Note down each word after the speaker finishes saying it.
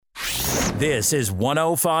This is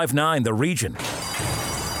 105.9 The Region.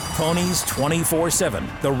 Ponies 24/7,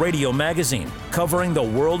 the radio magazine covering the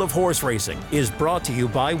world of horse racing, is brought to you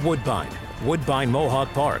by Woodbine, Woodbine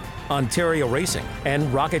Mohawk Park, Ontario Racing,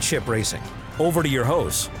 and Rocket Ship Racing. Over to your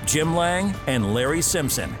hosts, Jim Lang and Larry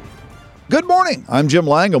Simpson. Good morning. I'm Jim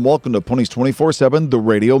Lang, and welcome to Ponies 24/7, the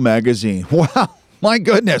radio magazine. Wow. My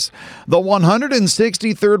goodness. The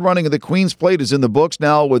 163rd running of the Queen's Plate is in the books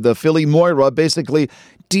now, with the filly Moira basically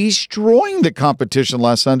destroying the competition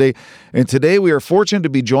last Sunday. And today we are fortunate to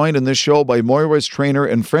be joined in this show by Moira's trainer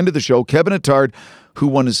and friend of the show, Kevin Attard, who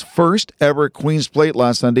won his first ever Queen's Plate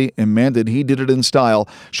last Sunday, and man, did he did it in style.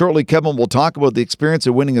 Shortly, Kevin will talk about the experience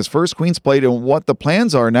of winning his first Queen's Plate and what the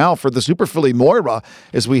plans are now for the Super Filly Moira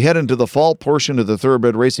as we head into the fall portion of the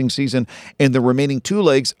thoroughbred racing season and the remaining two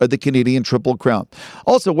legs of the Canadian Triple Crown.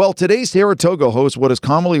 Also, today Saratoga hosts what is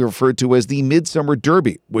commonly referred to as the Midsummer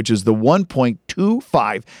Derby, which is the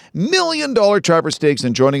 $1.25 million Travers Stakes.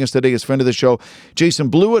 And joining us today is friend of the show, Jason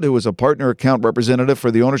Blewett, who is a partner account representative for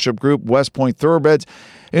the ownership group West Point Thoroughbreds,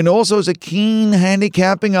 and also has a keen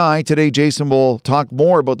handicapping eye. Today, Jason will talk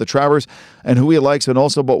more about the Travers and who he likes, and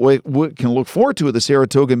also about what we can look forward to as the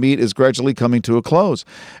Saratoga meet is gradually coming to a close.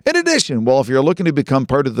 In addition, if you're looking to become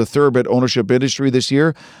part of the thoroughbred ownership industry this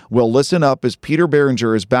year, listen up, as Peter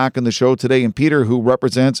Behringer is back on the show today. And Peter, who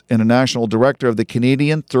represents and a national director of the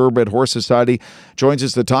Canadian Thoroughbred Horse Society, joins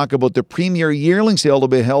us to talk about the premier yearling sale to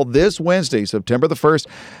be held this Wednesday, September the 1st,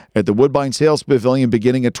 at the Woodbine Sales Pavilion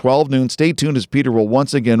beginning at 12 noon. Stay tuned as Peter will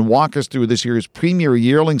once again walk us through this year's premier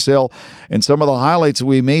yearling sale and some of the highlights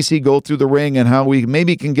we may see go through the ring, and how we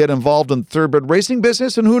maybe can get involved in the thoroughbred racing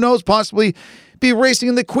business, and who knows, possibly be racing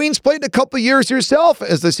in the Queen's Plate in a couple of years yourself,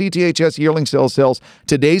 as the CTHS yearling sale sells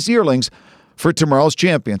today's yearlings for tomorrow's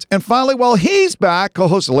champions. And finally, while he's back,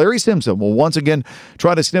 co-host Larry Simpson will once again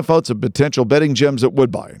try to sniff out some potential betting gems at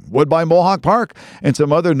Woodbine Mohawk Park, and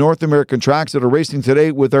some other North American tracks that are racing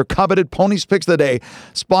today with their coveted Ponies Picks of the Day,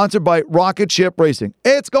 sponsored by Rocket Ship Racing.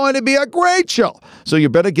 It's going to be a great show, so you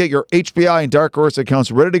better get your HPI and Dark Horse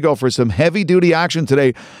accounts ready to go for some heavy-duty action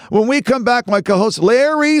today. When we come back, my co-host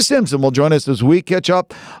Larry Simpson will join us as we catch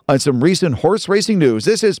up on some recent horse racing news.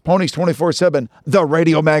 This is Ponies 24/7, the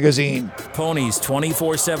radio magazine. Ponies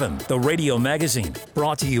 24/7, the radio magazine,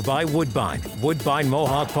 brought to you by Woodbine, Woodbine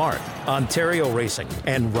Mohawk Park, Ontario Racing,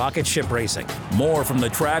 and Rocket Ship Racing. More from the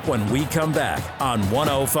track when we come back on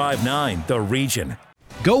 105.9 The Region.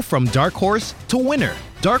 Go from dark horse to winner.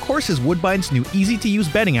 Dark Horse is Woodbine's new easy-to-use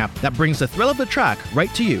betting app that brings the thrill of the track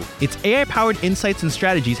right to you. Its AI-powered insights and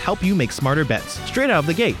strategies help you make smarter bets straight out of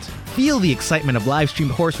the gate. Feel the excitement of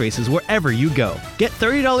live-streamed horse races wherever you go. Get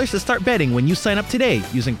 $30 to start betting when you sign up today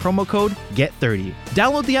using promo code GET30.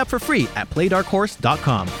 Download the app for free at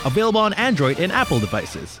playdarkhorse.com. Available on Android and Apple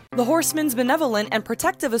devices. The Horsemen's Benevolent and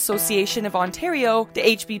Protective Association of Ontario, the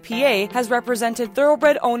HBPA, has represented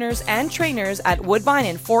thoroughbred owners and trainers at Woodbine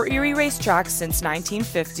and Fort Erie racetracks since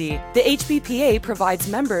 1950. The HBPA provides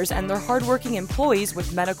members and their hardworking employees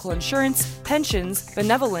with medical insurance, pensions,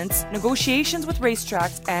 benevolence, negotiations with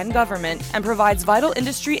racetracks and government, and provides vital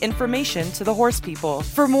industry information to the horse people.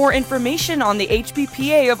 For more information on the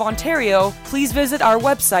HBPA of Ontario, please visit our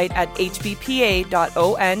website at hbpa.on.ca.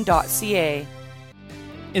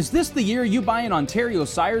 Is this the year you buy an Ontario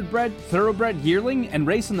sired-bred, thoroughbred yearling and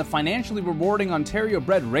race in the financially rewarding Ontario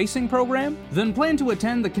Bred Racing Program? Then plan to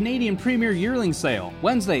attend the Canadian Premier Yearling Sale,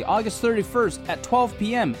 Wednesday, August 31st at 12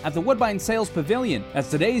 p.m. at the Woodbine Sales Pavilion, as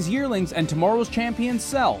today's yearlings and tomorrow's champions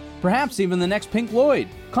sell, perhaps even the next Pink Lloyd.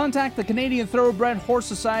 Contact the Canadian Thoroughbred Horse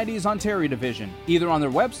Society's Ontario Division, either on their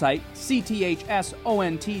website, cthsont.com,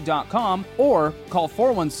 or call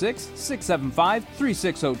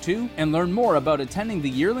 416-675-3602 and learn more about attending the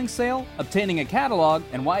yearling sale, obtaining a catalog,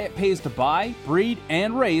 and why it pays to buy, breed,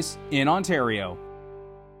 and race in Ontario.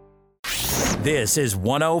 This is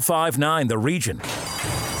 105.9 The Region.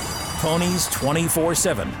 Ponies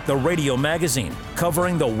 24/7, the radio magazine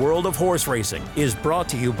covering the world of horse racing, is brought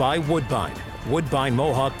to you by Woodbine, Woodbine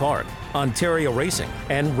Mohawk Park, Ontario Racing,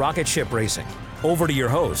 and Rocket Ship Racing. Over to your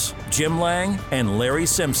hosts, Jim Lang and Larry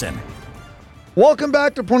Simpson. Welcome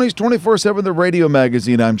back to Ponies 24/7, the radio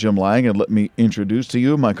magazine. I'm Jim Lang, and let me introduce to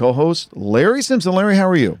you my co-host, Larry Simpson. Larry, how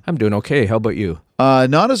are you? I'm doing okay. How about you?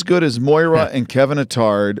 Not as good as Moira and Kevin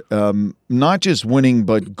Attard. Not just winning,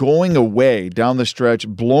 but going away down the stretch,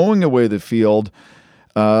 blowing away the field.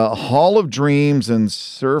 Hall of Dreams and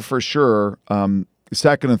Sir for Sure,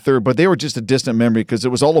 second and third, but they were just a distant memory because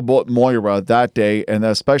it was all about Moira that day and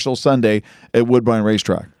that special Sunday at Woodbine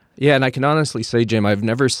Racetrack. Yeah, and I can honestly say, Jim, I've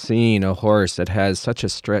never seen a horse that has such a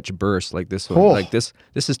stretch burst like this one. Oh. Like this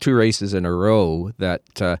is two races in a row that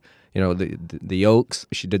the Oaks,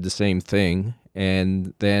 she did the same thing.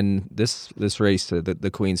 And then this race,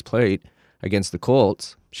 the Queen's Plate against the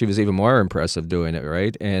Colts, she was even more impressive doing it,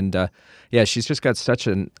 right? And she's just got such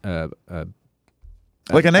an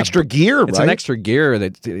like an extra gear, it's right? an extra gear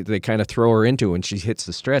that they kind of throw her into when she hits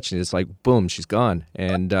the stretch, and it's like boom, she's gone.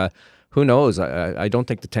 And who knows? I don't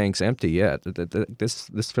think the tank's empty yet.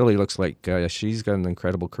 This filly looks like she's got an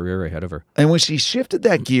incredible career ahead of her. And when she shifted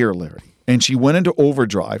that gear, Larry, and she went into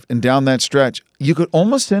overdrive and down that stretch, you could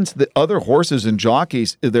almost sense the other horses and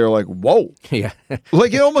jockeys, they're like, whoa. Yeah.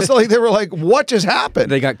 Like, it almost like they were like, what just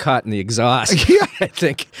happened? They got caught in the exhaust, Yeah. I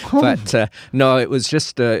think. But no, it was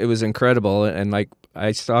just, it was incredible. And like,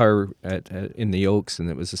 I saw her in the Oaks, and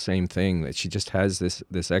it was the same thing, that she just has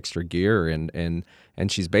this extra gear, and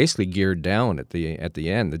she's basically geared down at the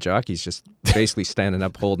end. The jockey's just basically standing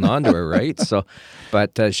up, holding on to her, right? So,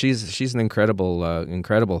 but she's an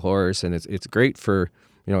incredible horse, and it's great for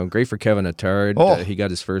Kevin Attard. Oh. He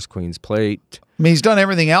got his first Queen's Plate. I mean, he's done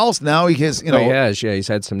everything else now. He has, He has, he's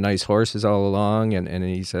had some nice horses all along, and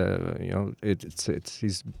he's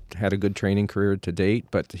he's had a good training career to date.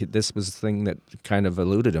 But this was the thing that kind of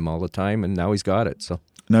eluded him all the time, and now he's got it. So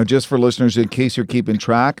now, just for listeners, in case you're keeping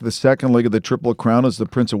track, the second leg of the Triple Crown is the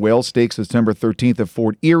Prince of Wales Stakes, September 13th at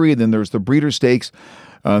Fort Erie. Then there's the Breeder Stakes,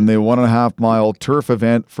 the 1.5 mile turf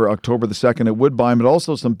event for October the 2nd at Woodbine, but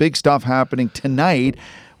also some big stuff happening tonight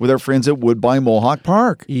with our friends at Woodbine Mohawk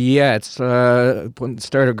Park. Yeah, it's the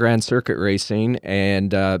start of Grand Circuit racing,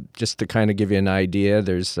 and just to kind of give you an idea,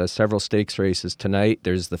 there's several stakes races tonight.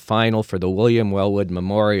 There's the final for the William Wellwood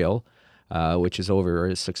Memorial, which is over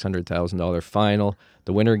a $600,000 final.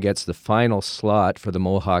 The winner gets the final slot for the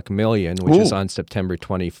Mohawk Million, which is on September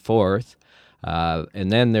 24th.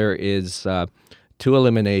 And then there is 2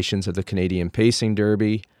 eliminations of the Canadian Pacing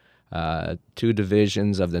Derby, 2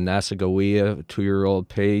 divisions of the Nasagaweya 2-year-old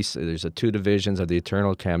pace. There's 2 divisions of the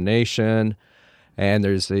Eternal Damnation, and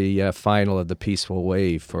there's the final of the Peaceful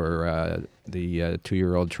Wave for the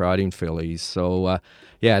 2-year-old trotting fillies. So,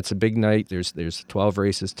 it's a big night. There's 12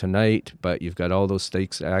 races tonight, but you've got all those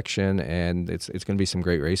stakes action, and it's going to be some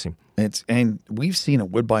great racing. And we've seen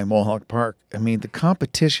at Woodbine Mohawk Park. I mean, the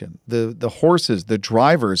competition, the horses, the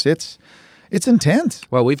drivers. It's intense.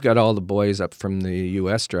 Well, we've got all the boys up from the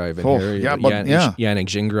U.S. driving here. Yannick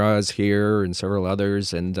Gingras is here, and several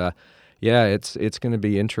others, and it's going to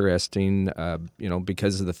be interesting.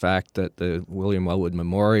 Because of the fact that the William Wellwood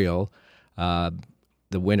Memorial,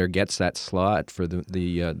 the winner gets that slot for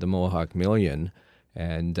the Mohawk Million,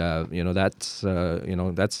 and that's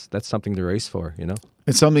something to race for.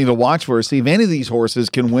 It's something to watch for. See if any of these horses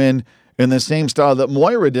can win in the same style that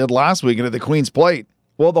Moira did last weekend at the Queen's Plate.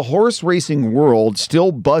 Well, the horse racing world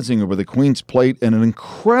still buzzing over the Queen's Plate, and an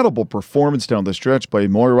incredible performance down the stretch by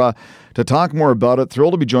Moira. To talk more about it,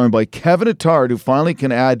 thrilled to be joined by Kevin Attard, who finally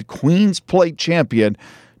can add Queen's Plate champion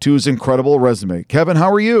to his incredible resume. Kevin,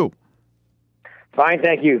 how are you? Fine,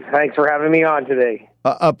 thank you. Thanks for having me on today.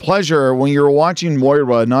 A pleasure. When you're watching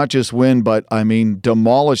Moira not just win, but,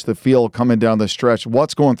 demolish the field coming down the stretch,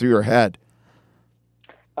 what's going through your head?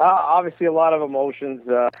 Obviously, a lot of emotions.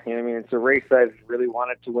 It's a race I've really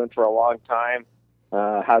wanted to win for a long time.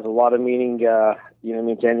 Has a lot of meaning, to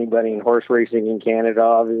anybody in horse racing in Canada,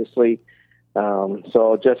 obviously.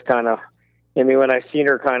 So just kind of, when I seen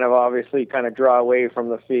her obviously draw away from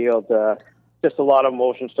the field, just a lot of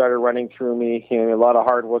emotion started running through me. A lot of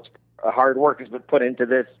hard work has been put into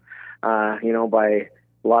this, by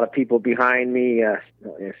a lot of people behind me,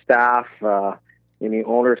 staff,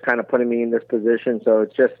 owners putting me in this position. So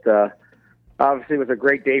it's just, obviously it was a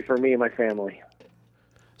great day for me and my family.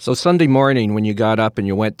 So Sunday morning when you got up and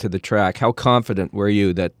you went to the track, how confident were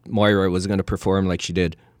you that Moira was going to perform like she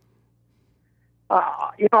did?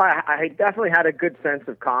 I definitely had a good sense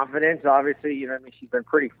of confidence. Obviously, she's been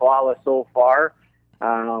pretty flawless so far.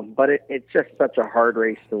 But it's just such a hard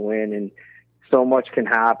race to win, and so much can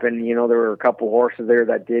happen. There were a couple horses there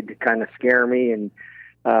that did kind of scare me, and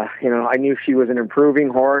I knew she was an improving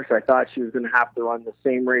horse. I thought she was going to have to run the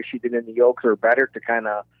same race she did in the Oaks or better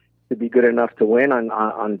to be good enough to win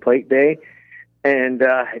on plate day. And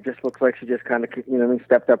it just looks like she just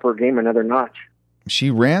stepped up her game another notch.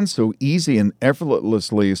 She ran so easy and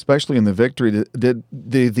effortlessly, especially in the victory. Did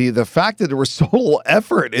the fact that there was so little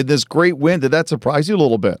effort in this great win, did that surprise you a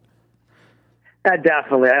little bit?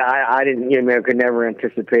 Definitely. I didn't, I could never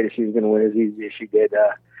anticipate if she was going to win as easy as she did.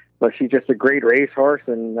 But she's just a great racehorse,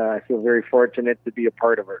 and I feel very fortunate to be a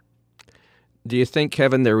part of her. Do you think,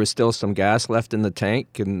 Kevin, there was still some gas left in the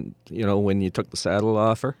tank, and when you took the saddle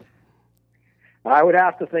off her? I would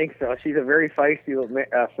have to think so. She's a very feisty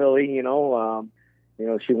filly,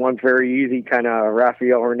 she won very easy. Kind of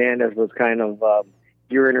Rafael Hernandez was kind of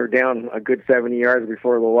gearing her down a good 70 yards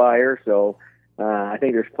before the wire. So I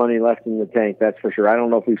think there's plenty left in the tank, that's for sure. I don't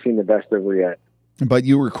know if we've seen the best of her yet. But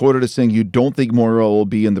you were quoted as saying you don't think Moira will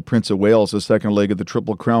be in the Prince of Wales, the second leg of the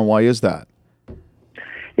Triple Crown. Why is that?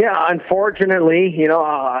 Yeah, unfortunately,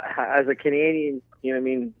 as a Canadian,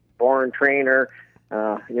 born trainer,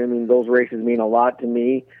 those races mean a lot to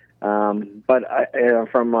me. But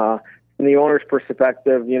from the owner's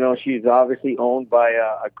perspective, she's obviously owned by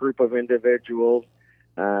a group of individuals,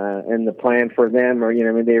 and the plan for them,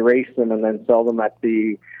 or they race them and then sell them at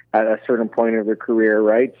a certain point of their career,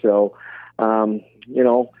 right? So,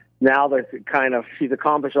 now that she's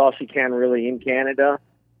accomplished all she can really in Canada.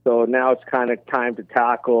 So now it's kind of time to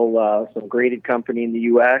tackle some graded company in the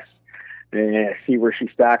U.S. and see where she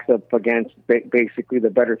stacks up against basically the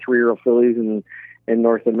better 3-year-old fillies in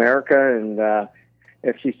North America. And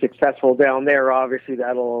if she's successful down there, obviously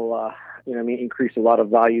that'll increase a lot of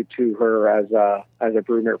value to her as a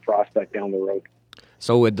broodmare prospect down the road.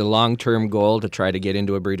 So would the long-term goal to try to get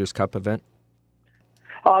into a Breeders' Cup event?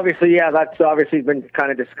 Obviously, yeah, that's obviously been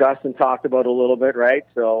kind of discussed and talked about a little bit, right?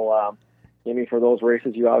 So, for those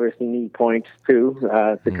races, you obviously need points too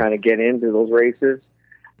to kind of get into those races.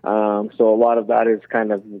 So a lot of that is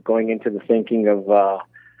kind of going into the thinking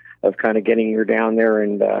of kind of getting her down there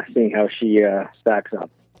and seeing how she stacks up.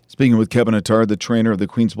 Speaking with Kevin Attard, the trainer of the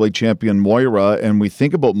Queen's Blade champion Moira, and we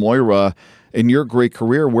think about Moira in your great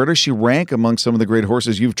career, where does she rank among some of the great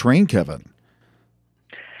horses you've trained, Kevin?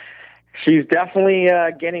 She's definitely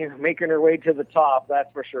making her way to the top,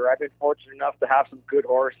 that's for sure. I've been fortunate enough to have some good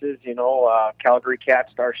horses, Calgary Cat,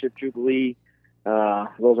 Starship Jubilee.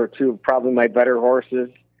 Those are two of probably my better horses.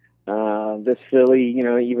 This filly,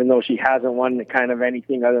 even though she hasn't won kind of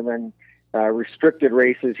anything other than restricted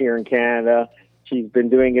races here in Canada, she's been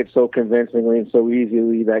doing it so convincingly and so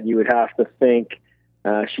easily that you would have to think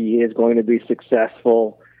she is going to be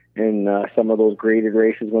successful in some of those graded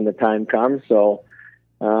races when the time comes. So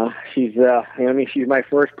she's my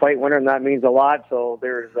first plate winner, and that means a lot. So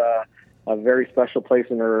there's a very special place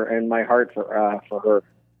in my heart for her.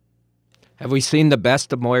 Have we seen the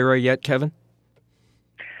best of Moira yet, Kevin?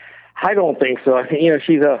 I don't think so.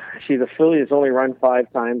 She's a filly that's only run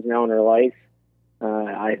 5 times now in her life.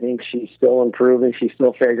 I think she's still improving. She's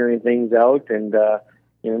still figuring things out, and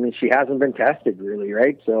she hasn't been tested really,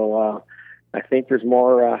 right? So I think there's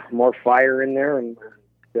more fire in there, and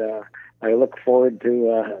I look forward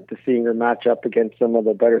to seeing her match up against some of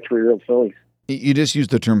the better 3-year-old fillies. You just used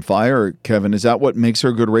the term fire, Kevin. Is that what makes her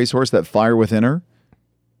a good racehorse? That fire within her?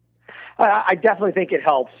 I definitely think it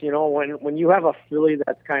helps. When you have a filly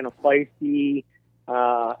that's kind of feisty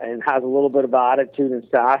and has a little bit of attitude and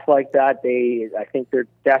sass like that, I think they're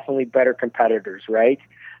definitely better competitors, right?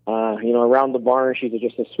 Around the barn, she's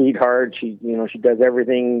just a sweetheart. She does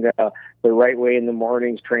everything the right way in the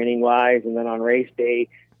mornings, training wise, and then on race day,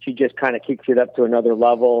 she just kind of kicks it up to another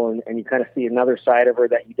level, and you kind of see another side of her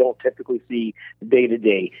that you don't typically see day to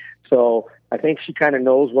day. So I think she kind of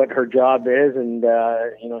knows what her job is, and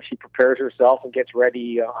she prepares herself and gets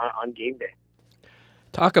ready on game day.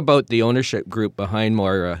 Talk about the ownership group behind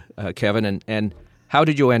Moira, Kevin, and how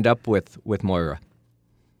did you end up with Moira?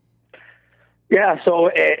 Yeah, so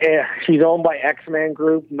she's owned by X-Men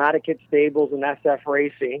Group, Matikit Stables, and SF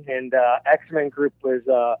Racing, and X-Men Group was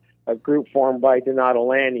a group formed by Donato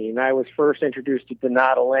Lani, and I was first introduced to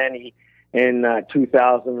Donato Lani in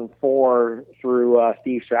 2004 through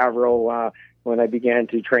Steve Savro when I began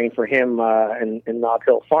to train for him in Knob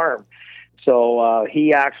Hill Farm. So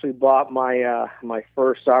he actually bought my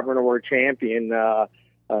first Sovereign Award champion, a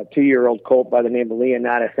 2-year-old colt by the name of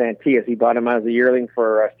Leonata Santias. He bought him as a yearling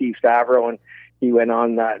for Steve Savro, and he went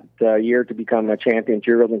on that year to become a champion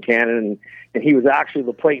 2-year-old in Canada, and he was actually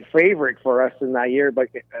the plate favorite for us in that year, but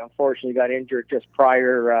unfortunately got injured just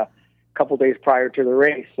a couple days prior to the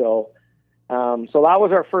race. So that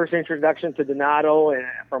was our first introduction to Donato and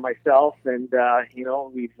for myself, and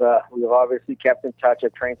we've obviously kept in touch.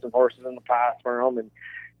 I've trained some horses in the past for him,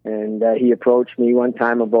 and he approached me one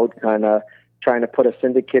time about kind of trying to put a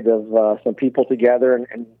syndicate of some people together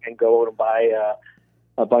and go out and buy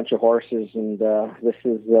a bunch of horses, and this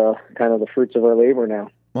is kind of the fruits of our labor now.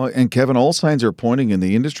 Well, and Kevin, all signs are pointing in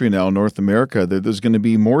the industry now in North America that there's going to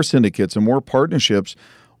be more syndicates and more partnerships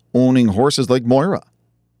owning horses like Moira.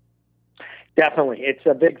 Definitely. It's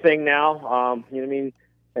a big thing now.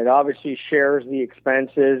 It obviously shares the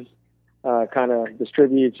expenses, kind of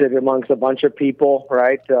distributes it amongst a bunch of people,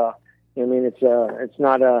 right? It's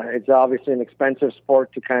obviously an expensive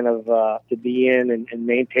sport to kind of to be in and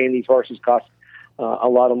maintain these horses costs a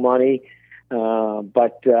lot of money.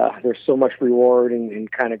 But there's so much reward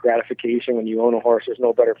and kind of gratification when you own a horse. There's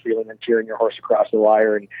no better feeling than cheering your horse across the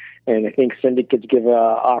wire. And I think syndicates give an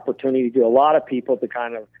opportunity to a lot of people to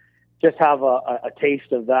kind of just have a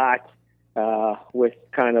taste of that with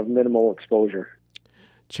kind of minimal exposure.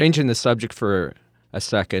 Changing the subject for a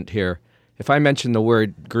second here. If I mention the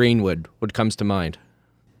word Greenwood, what comes to mind?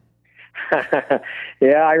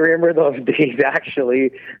 Yeah, I remember those days,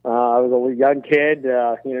 actually. I was a young kid.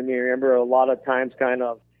 I remember a lot of times during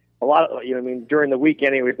the week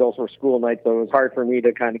anyways, those were school nights, so it was hard for me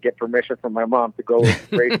to kind of get permission from my mom to go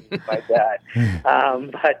racing with my dad.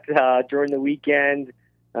 But during the weekend,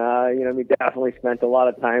 we definitely spent a lot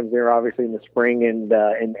of time there, obviously in the spring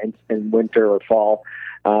and winter or fall.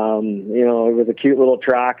 It was a cute little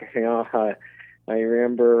track. I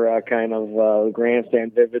remember the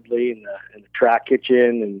grandstand vividly, and the track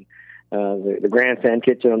kitchen, and the grandstand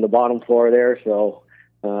kitchen on the bottom floor there. So,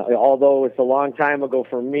 although it's a long time ago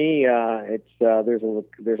for me, there's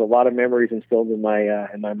a lot of memories instilled in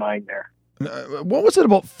my mind there. What was it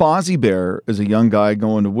about Fozzie Bear as a young guy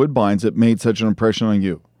going to Woodbines that made such an impression on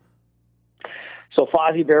you? So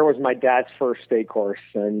Fozzie Bear was my dad's first stake horse,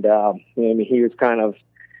 and he was kind of.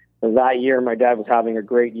 That year, my dad was having a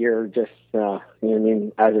great year, just as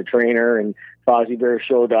a trainer, and Fozzie Bear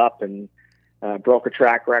showed up and broke a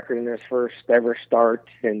track record in his first ever start.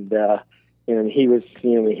 And he was,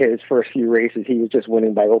 his first few races, he was just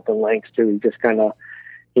winning by open lengths too.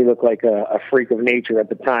 He looked like a freak of nature at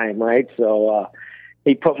the time, right? So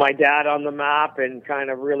he put my dad on the map and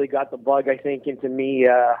kind of really got the bug, I think, into me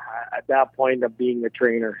at that point of being a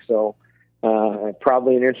trainer. So.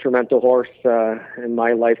 Probably an instrumental horse in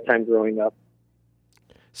my lifetime growing up.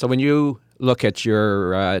 So when you look at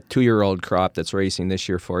your 2-year-old crop that's racing this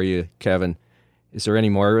year for you, Kevin, is there any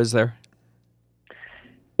more, is there?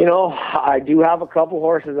 I do have a couple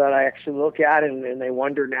horses that I actually look at and they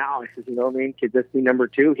wonder now. I says, could this be number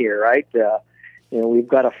 2 here, right? We've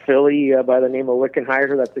got a filly by the name of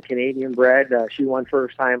Wickenheiser. That's a Canadian bred. She won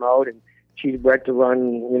first time out, and she's bred to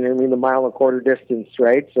run, the 1.25 mile distance,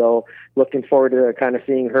 right? So looking forward to kind of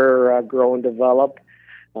seeing her grow and develop.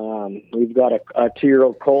 We've got a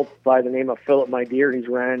 2-year-old colt by the name of Philip My Dear. He's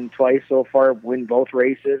ran twice so far, win both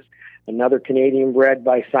races. Another Canadian bred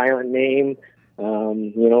by Silent Name.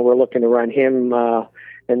 We're looking to run him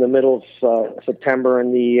in the middle of September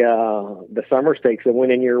in the Summer Stakes, a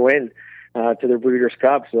win-in-year win to the Breeders'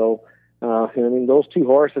 Cup. So, those 2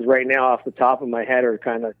 horses right now off the top of my head are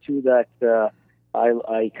kind of 2 that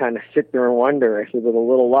I kind of sit there and wonder. I said, with a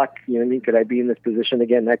little luck, could I be in this position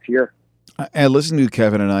again next year? And listen to you,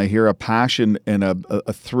 Kevin, and I hear a passion and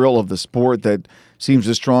a thrill of the sport that seems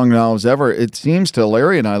as strong now as ever. It seems to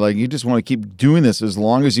Larry and I you just want to keep doing this as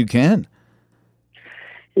long as you can.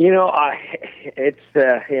 It's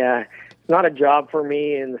not a job for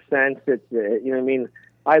me in the sense that,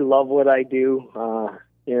 I love what I do.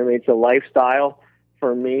 It's a lifestyle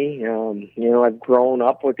for me. I've grown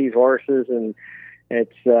up with these horses, and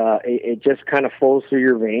it just kind of flows through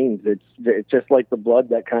your veins. It's just like the blood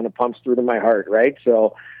that kind of pumps through to my heart, right?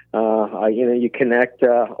 So, you connect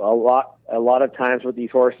a lot of times with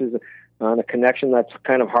these horses on a connection that's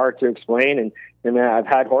kind of hard to explain. And I've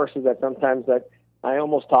had horses that sometimes that I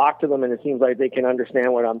almost talk to them, and it seems like they can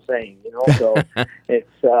understand what I'm saying. So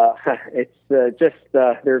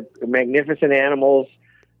they're magnificent animals.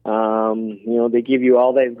 They give you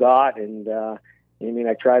all they've got, and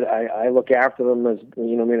I look after them as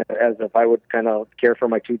if I would kind of care for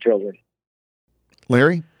my 2 children.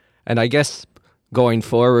 Larry? And I guess going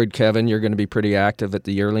forward, Kevin, you're going to be pretty active at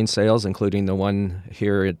the yearling sales, including the one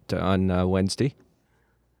here on Wednesday.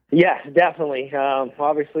 Yes, definitely.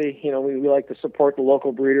 Obviously, we like to support the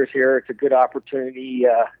local breeders here. It's a good opportunity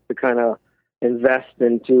to kind of invest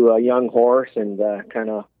into a young horse, and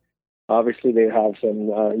obviously they have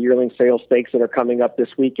some yearling sales stakes that are coming up this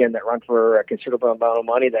weekend that run for a considerable amount of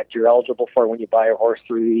money that you're eligible for when you buy a horse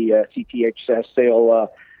through the CTHS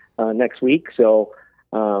sale next week. So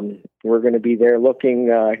we're going to be there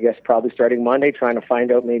looking, I guess, probably starting Monday, trying to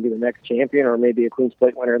find out maybe the next champion or maybe a Queen's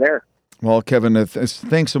Plate winner there. Well, Kevin,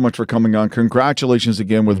 thanks so much for coming on. Congratulations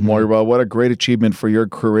again with Moira. What a great achievement for your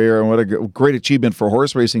career, and what a great achievement for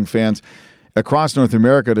horse racing fans across North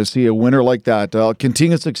America to see a winner like that.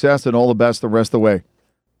 Continued success and all the best the rest of the way.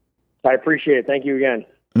 I appreciate it. Thank you again.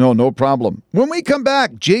 No problem. When we come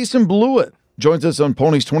back, Jason Blewett joins us on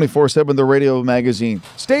Ponies 24/7, the radio magazine.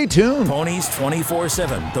 Stay tuned. Ponies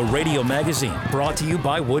 24/7, the radio magazine, brought to you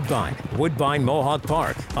by Woodbine, Woodbine Mohawk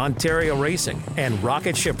Park, Ontario Racing, and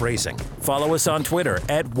Rocket Ship Racing. Follow us on Twitter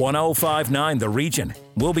at 1059 The Region.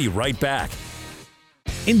 We'll be right back.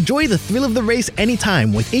 Enjoy the thrill of the race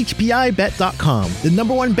anytime with HPIBet.com, the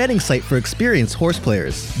 #1 betting site for experienced horse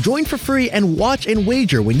players. Join for free and watch and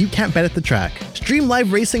wager when you can't bet at the track. Stream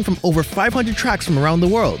live racing from over 500 tracks from around the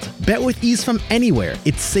world. Bet with ease from anywhere.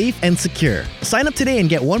 It's safe and secure. Sign up today and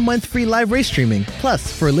get 1 month free live race streaming.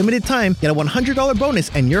 Plus, for a limited time, get a $100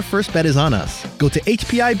 bonus and your first bet is on us. Go to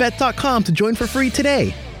HPIBet.com to join for free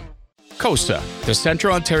today. COSA, the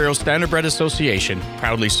Central Ontario Standardbred Association,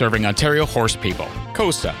 proudly serving Ontario horse people.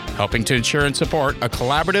 COSA, helping to ensure and support a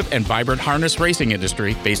collaborative and vibrant harness racing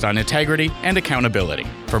industry based on integrity and accountability.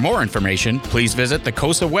 For more information, please visit the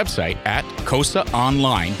COSA website at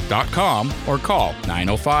cosaonline.com or call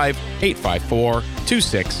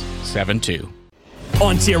 905-854-2672.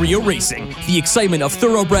 Ontario Racing, the excitement of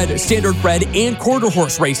thoroughbred, standardbred, and quarter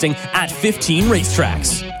horse racing at 15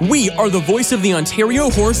 racetracks. We are the voice of the Ontario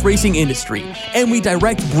horse racing industry, and we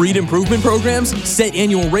direct breed improvement programs, set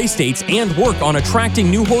annual race dates, and work on attracting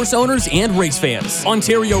new horse owners and race fans.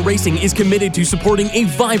 Ontario Racing is committed to supporting a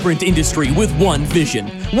vibrant industry with one vision,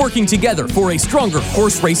 working together for a stronger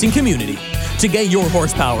horse racing community. To get your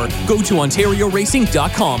horsepower, go to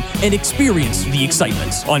OntarioRacing.com and experience the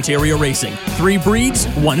excitement. Ontario Racing, 3 breeds,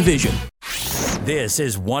 1 vision. This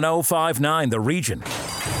is 105.9 The Region.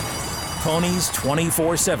 Ponies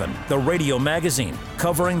 24/7, the radio magazine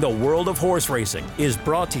covering the world of horse racing, is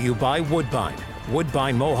brought to you by Woodbine,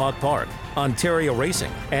 Woodbine Mohawk Park, Ontario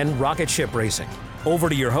Racing, and Rocket Ship Racing. Over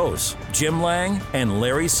to your hosts, Jim Lang and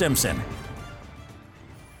Larry Simpson.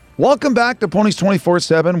 Welcome back to Ponies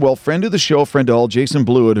 24/7. Well, friend of the show, friend to all, Jason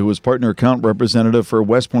Blewett, who is partner account representative for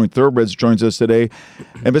West Point Thoroughbreds, joins us today.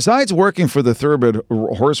 And besides working for the Thoroughbred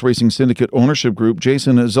Horse Racing Syndicate Ownership Group,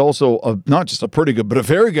 Jason is also not just a pretty good, but a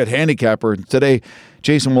very good handicapper. Today,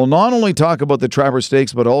 Jason will not only talk about the Travers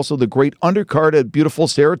Stakes, but also the great undercard at beautiful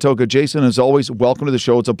Saratoga. Jason, as always, welcome to the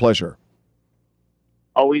show. It's a pleasure.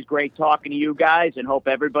 Always great talking to you guys, and hope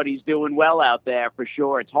everybody's doing well out there for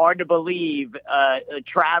sure. It's hard to believe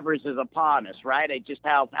Travers is upon us, right? Just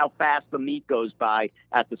how fast the meet goes by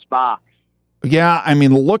at the Spa. Yeah, I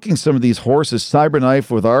mean, looking some of these horses,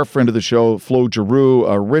 Cyberknife with our friend of the show, Flo Giroux,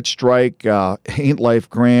 Rich Strike, Ain't Life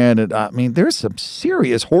Grand, and I mean, there's some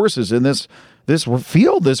serious horses in this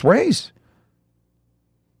field, this race.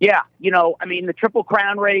 Yeah, I mean, the Triple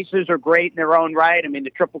Crown races are great in their own right. I mean, the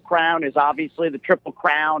Triple Crown is obviously the Triple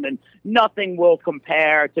Crown, and nothing will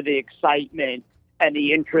compare to the excitement and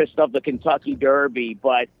the interest of the Kentucky Derby.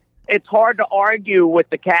 But it's hard to argue with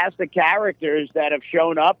the cast of characters that have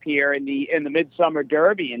shown up here in the Midsummer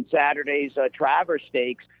Derby and Saturday's Travers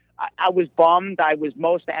Stakes. I was bummed. I was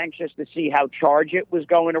most anxious to see how Charge It was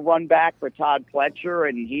going to run back for Todd Pletcher,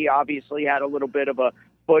 and he obviously had a little bit of a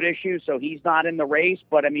foot issue, so he's not in the race.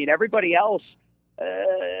 But I mean, everybody else,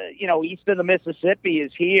 east of the Mississippi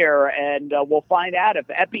is here, and we'll find out if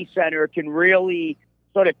Epicenter can really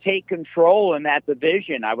sort of take control in that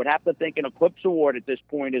division. I would have to think an Eclipse Award at this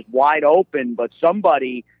point is wide open, but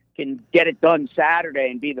somebody can get it done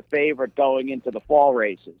Saturday and be the favorite going into the fall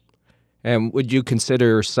races. And would you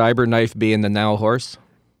consider Cyberknife being the now horse?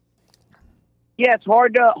 Yeah, it's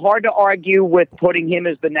hard to argue with putting him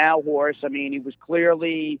as the now horse. I mean, he was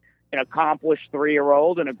clearly an accomplished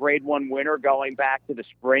 3-year-old and a Grade 1 winner going back to the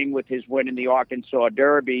spring with his win in the Arkansas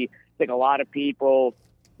Derby. I think a lot of people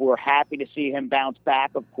were happy to see him bounce back,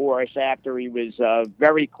 of course, after he was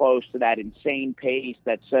very close to that insane pace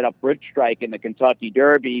that set up Rich Strike in the Kentucky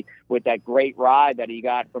Derby with that great ride that he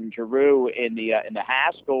got from Giroux in the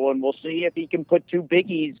Haskell. And we'll see if he can put 2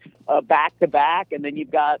 biggies back to back. And then you've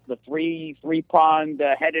got the three-pronged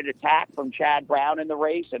headed attack from Chad Brown in the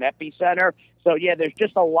race and Epicenter. So, yeah, there's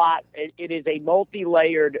just a lot. It is a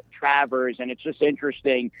multi-layered Travers, and it's just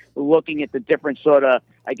interesting looking at the different sort of,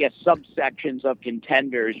 I guess, subsections of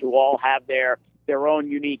contenders who all have their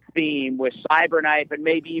own unique theme, with Cyberknife and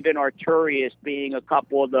maybe even Arturius being a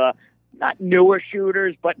couple of the not newer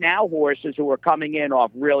shooters, but now horses who are coming in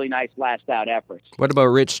off really nice last-out efforts. What about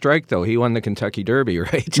Rich Strike, though? He won the Kentucky Derby,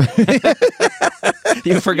 right?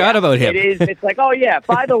 You forgot about him. It's like, oh, yeah,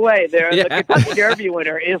 by the way, the Kentucky Derby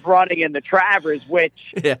winner is running in the Travers,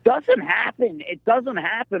 which doesn't happen. It doesn't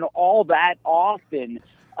happen all that often.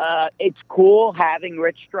 It's cool having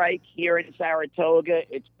Rich Strike here in Saratoga.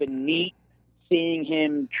 It's been neat seeing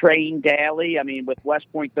him train daily. I mean, with West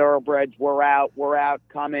Point Thoroughbreds, we're out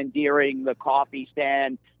commandeering the coffee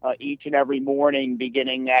stand each and every morning,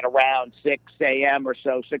 beginning at around 6 a.m. or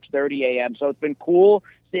so, 6:30 a.m. So it's been cool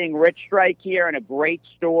seeing Rich Strike here, and a great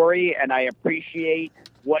story, and I appreciate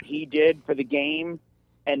what he did for the game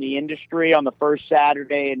and the industry on the first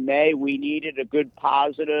Saturday in May. We needed a good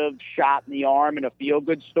positive shot in the arm and a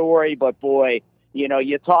feel-good story, but boy,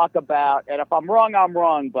 You talk about, and if I'm wrong, I'm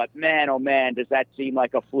wrong, but man, oh man, does that seem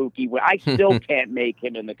like a fluky win. I still can't make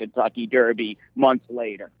him in the Kentucky Derby months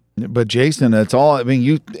later. But Jason, that's all. I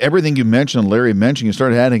mean, everything you mentioned, Larry mentioned, you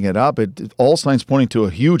started adding it up. All signs pointing to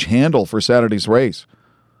a huge handle for Saturday's race.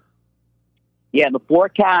 Yeah, the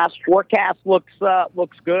forecast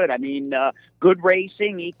looks good. I mean, good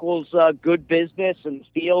racing equals good business, and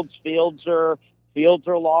fields are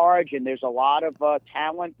large, and there's a lot of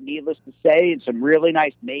talent, needless to say, and some really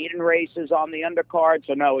nice maiden races on the undercard.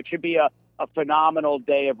 So no, it should be a phenomenal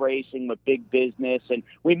day of racing with big business. And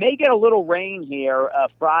we may get a little rain here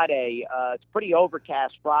Friday. It's pretty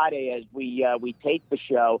overcast Friday as we tape the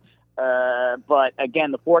show. But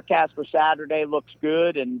again, the forecast for Saturday looks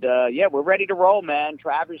good, and we're ready to roll, man.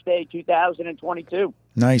 Travers Day 2022.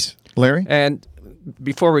 Nice, Larry. And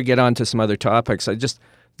before we get on to some other topics,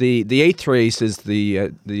 the 8th race is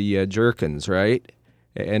the Jerkins, right?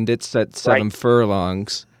 And it's at 7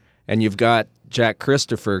 furlongs, and you've got Jack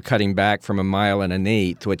Christopher cutting back from 1 1/8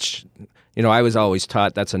 miles, which I was always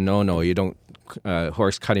taught that's a no-no. You don't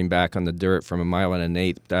horse cutting back on the dirt from 1 1/8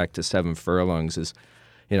 miles back to 7 furlongs is.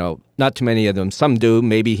 Not too many of them. Some do.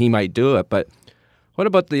 Maybe he might do it. But what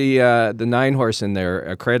about the 9 horse in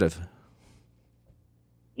there, Accretive?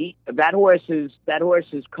 That horse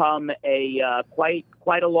has come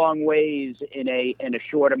quite a long ways in a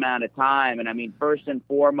short amount of time. And I mean, first and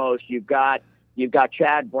foremost, you've got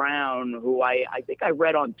Chad Brown, who I think I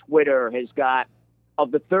read on Twitter has got,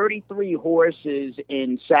 of the 33 horses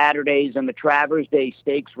in Saturdays and the Travers Day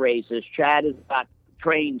Stakes races, Chad has got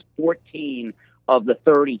trained 14 of the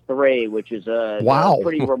 33, which is a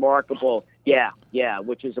pretty remarkable,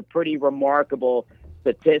 which is a pretty remarkable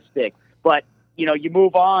statistic. But, you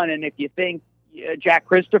move on, and if you think Jack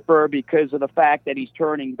Christopher, because of the fact that he's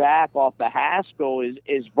turning back off the Haskell,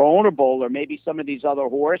 is vulnerable, or maybe some of these other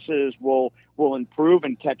horses will improve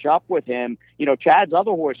and catch up with him. Chad's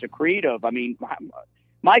other horse, Accretive, I mean,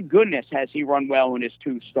 my goodness, has he run well in his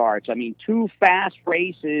 2 starts. I mean, 2 fast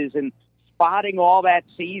races, and spotting all that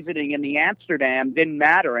seasoning in the Amsterdam didn't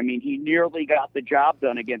matter. I mean, he nearly got the job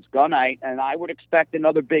done against Gunite, and I would expect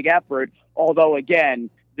another big effort, although, again,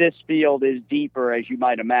 this field is deeper, as you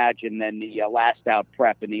might imagine, than the last out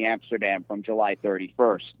prep in the Amsterdam from July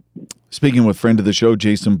 31st. Speaking with friend of the show,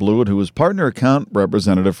 Jason Blewett, who is partner account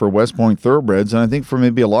representative for West Point Thoroughbreds, and I think for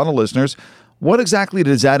maybe a lot of listeners, what exactly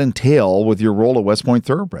does that entail with your role at West Point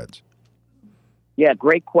Thoroughbreds? Yeah,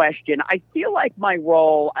 great question. I feel like my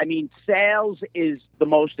role, sales is the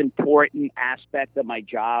most important aspect of my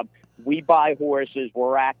job. We buy horses.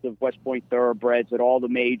 We're active West Point Thoroughbreds at all the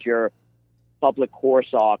major public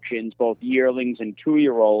horse auctions, both yearlings and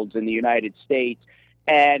 2-year-olds in the United States.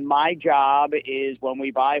 And my job is, when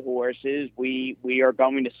we buy horses, we are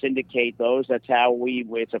going to syndicate those. That's how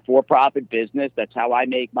it's a for-profit business. That's how I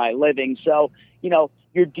make my living. So,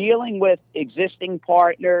 you're dealing with existing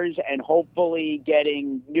partners and hopefully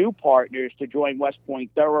getting new partners to join West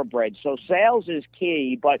Point Thoroughbreds. So sales is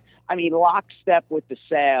key, but lockstep with the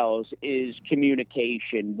sales is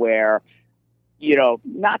communication, where,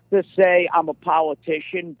 not to say I'm a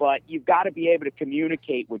politician, but you've got to be able to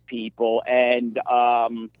communicate with people. And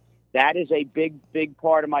that is a big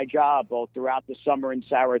part of my job, both throughout the summer in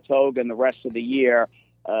Saratoga and the rest of the year.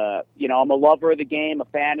 I'm a lover of the game, a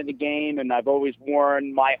fan of the game, and I've always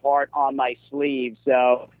worn my heart on my sleeve.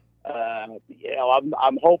 So,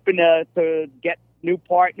 I'm hoping to get new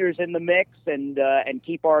partners in the mix and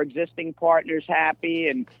keep our existing partners happy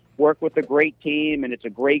and work with a great team. And it's a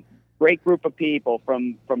great group of people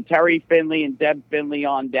from Terry Finley and Deb Finley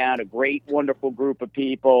on down, a great, wonderful group of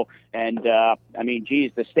people. And,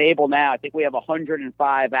 the stable now, I think we have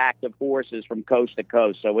 105 active horses from coast to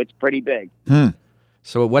coast. So it's pretty big.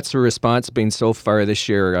 So what's the response been so far this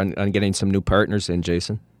year on getting some new partners in,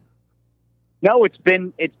 Jason? No, it's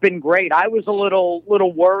been great. I was a little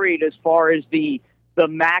worried as far as the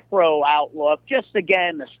macro outlook. Just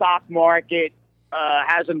again, the stock market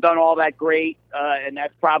hasn't done all that great, and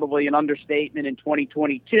that's probably an understatement in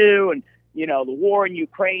 2022. And the war in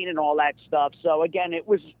Ukraine and all that stuff. So again, it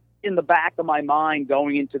was in the back of my mind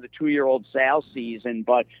going into the 2-year-old sales season.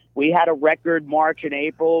 But we had a record March and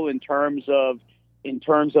April in terms of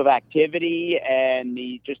activity and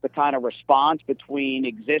the kind of response between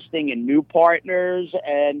existing and new partners,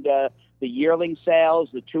 and the yearling sales,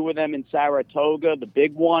 the 2 of them in Saratoga, the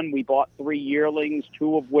big one, we bought 3 yearlings,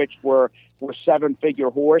 2 of which were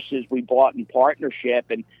 7-figure horses we bought in partnership,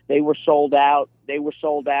 and they were sold out. They were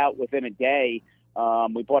sold out within a day.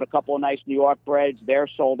 We bought a couple of nice New York breds. They're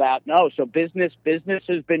sold out. No, so business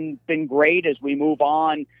has been great as we move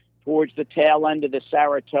on towards the tail end of the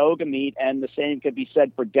Saratoga meet, and the same could be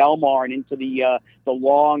said for Del Mar and into the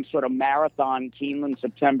long sort of marathon Keeneland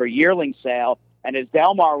September yearling sale. And as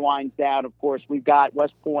Del Mar winds down, of course, we've got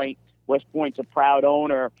West Point. West Point's a proud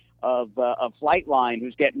owner of Flightline,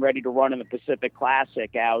 who's getting ready to run in the Pacific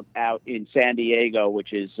Classic out in San Diego,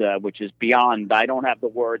 which is beyond. I don't have the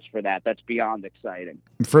words for that. That's beyond exciting.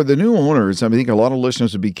 For the new owners, I think a lot of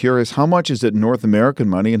listeners would be curious, how much is it North American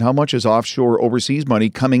money and how much is offshore overseas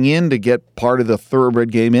money coming in to get part of the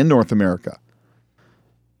thoroughbred game in North America?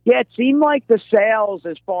 Yeah, it seemed like the sales,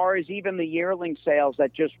 as far as even the yearling sales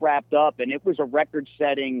that just wrapped up, and it was a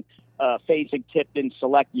record-setting Fasig-Tipton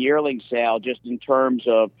Select yearling sale just in terms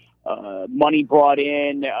of money brought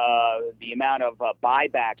in, the amount of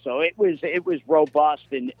buyback. So it was robust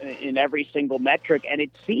in every single metric, and it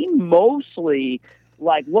seemed mostly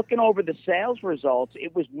like, looking over the sales results,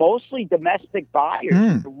 it was mostly domestic buyers.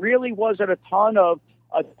 There really wasn't a ton of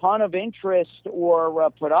interest or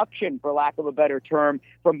production, for lack of a better term,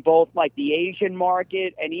 from both like the Asian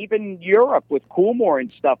market and even Europe with Coolmore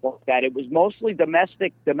and stuff like that. It was mostly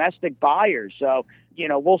domestic buyers. So,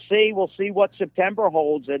 we'll see what September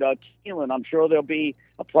holds at Keeneland. I'm sure there'll be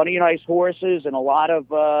plenty of nice horses and a lot of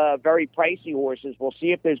very pricey horses. We'll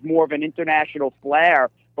see if there's more of an international flair.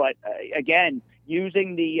 But again,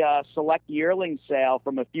 using the select yearling sale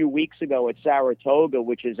from a few weeks ago at Saratoga,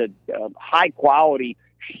 which is a high quality,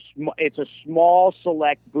 it's a small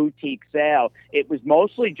select boutique sale. It was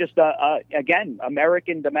mostly just again,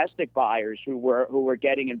 American domestic buyers who were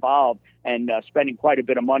getting involved and spending quite a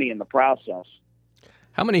bit of money in the process.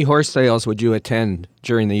 How many horse sales would you attend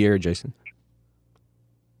during the year, Jason?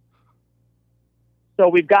 So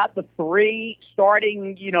we've got the three,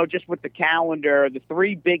 starting, just with the calendar, the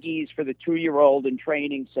three biggies for the 2-year-old and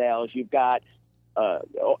training sales. You've got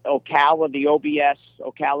Ocala, the OBS,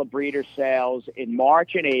 Ocala breeder sales in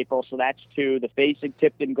March and April, so that's 2. The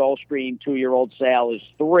Fasig-Tipton Gulfstream 2-year-old sale is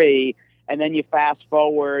 3. And then you fast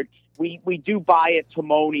forward, we do buy at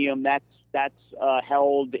Timonium. That's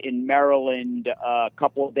held in Maryland a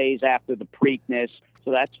couple of days after the Preakness. So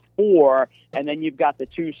that's 4. And then you've got the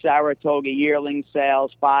 2 Saratoga yearling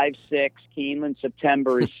sales, 5, 6. Keeneland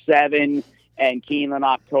September is 7. And Keeneland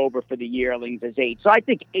October for the yearlings is 8. So I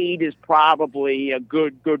think 8 is probably a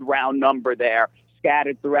good round number there,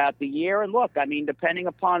 scattered throughout the year. And look, I mean, depending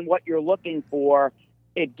upon what you're looking for,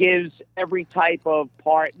 it gives every type of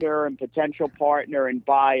partner and potential partner and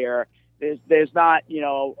buyer. There's not,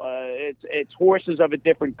 it's horses of a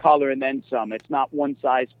different color and then some. It's not one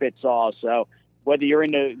size fits all. So whether you're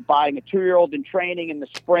into buying a 2-year-old in training in the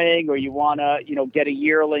spring, or you want to, get a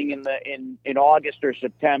yearling in August or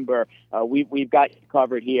September, we've got you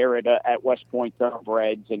covered here at West Point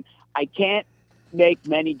Thoroughbreds. And I can't make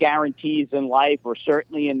many guarantees in life, or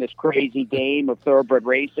certainly in this crazy game of thoroughbred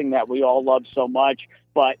racing that we all love so much,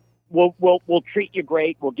 but we'll treat you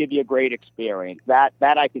great. We'll give you a great experience. That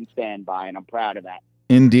I can stand by, and I'm proud of that.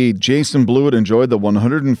 Indeed. Jason Blewett enjoyed the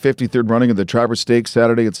 153rd running of the Travers Stakes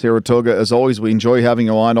Saturday at Saratoga. As always, we enjoy having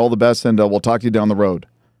you on. All the best, and we'll talk to you down the road.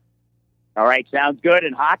 All right, sounds good.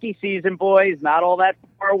 And hockey season, boys, not all that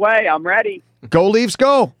far away. I'm ready. Go Leafs,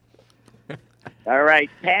 go! All right,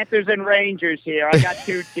 Panthers and Rangers here. I got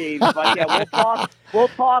 2 teams, but yeah, we'll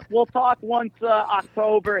talk once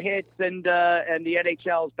October hits and the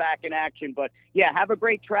NHL is back in action. But yeah, have a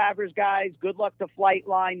great Travers, guys. Good luck to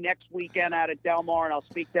Flightline next weekend out at Del Mar, and I'll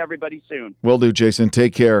speak to everybody soon. Will do, Jason.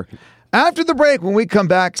 Take care. After the break, when we come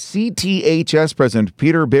back, CTHS President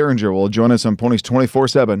Peter Behringer will join us on Ponies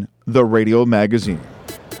 24/7, the radio magazine.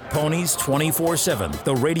 Ponies 24/7,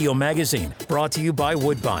 the radio magazine, brought to you by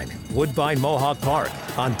Woodbine, Woodbine Mohawk Park,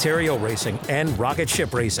 Ontario Racing, and Rocket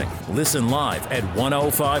Ship Racing. Listen live at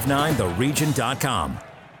 1059theregion.com.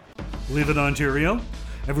 Live in Ontario?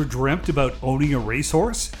 Ever dreamt about owning a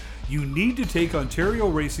racehorse? You need to take Ontario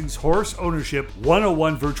Racing's Horse Ownership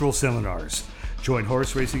 101 virtual seminars. Join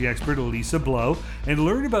horse racing expert Elisa Blow and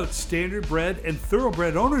learn about standardbred and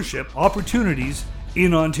thoroughbred ownership opportunities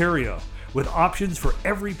in Ontario, with options for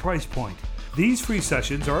every price point. These free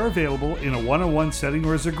sessions are available in a one-on-one setting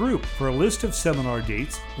or as a group. For a list of seminar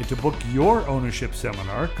dates and to book your ownership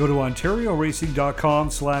seminar, go to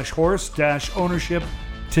ontarioRacing.com/horse-ownership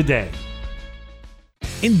today.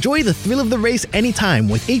 Enjoy the thrill of the race anytime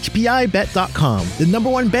with HPIBet.com, the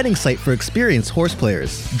 #1 betting site for experienced horse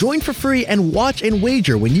players. Join for free and watch and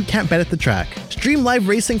wager when you can't bet at the track. Stream live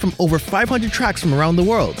racing from over 500 tracks from around the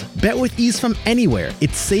world. Bet with ease from anywhere.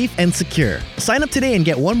 It's safe and secure. Sign up today and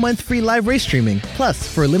get 1 month free live race streaming. Plus,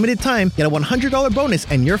 for a limited time, get a $100 bonus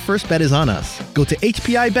and your first bet is on us. Go to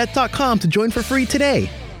HPIBet.com to join for free today.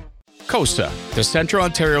 COSTA, the Central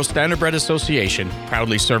Ontario Standardbred Association,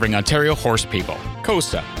 proudly serving Ontario horse people.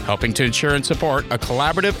 COSTA, helping to ensure and support a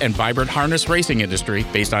collaborative and vibrant harness racing industry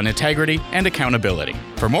based on integrity and accountability.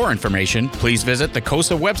 For more information, please visit the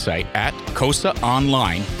COSTA website at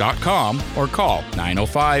costaonline.com or call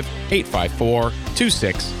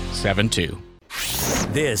 905-854-2672.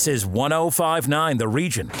 This is 105.9 The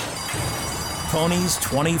Region. Ponies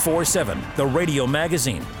 24/7, the radio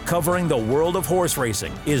magazine covering the world of horse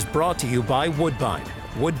racing, is brought to you by Woodbine,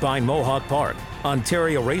 Woodbine Mohawk Park,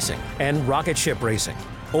 Ontario Racing, and Rocket Ship Racing.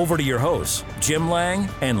 Over to your hosts, Jim Lang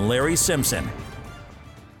and Larry Simpson.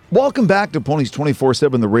 Welcome back to Ponies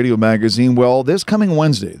 24/7, the radio magazine. Well, this coming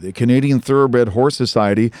Wednesday, the Canadian Thoroughbred Horse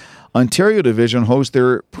Society Ontario Division hosts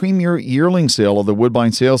their premier yearling sale of the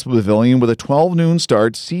Woodbine Sales Pavilion with a 12 noon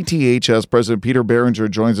start. CTHS President Peter Behringer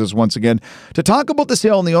joins us once again to talk about the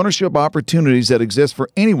sale and the ownership opportunities that exist for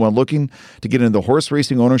anyone looking to get into the horse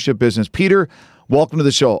racing ownership business. Peter, welcome to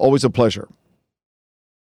the show. Always a pleasure.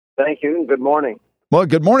 Thank you, and good morning. Well,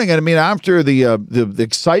 good morning. And I mean, after the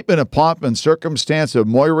excitement of pomp and circumstance of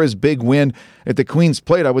Moira's big win at the Queen's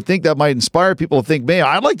Plate, I would think that might inspire people to think, man,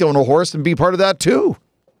 I'd like to own a horse and be part of that too.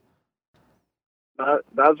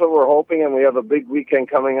 That's what we're hoping, and we have a big weekend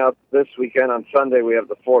coming up this weekend. On Sunday, we have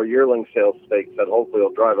the 4 yearling sales stakes that hopefully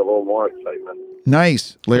will drive a little more excitement.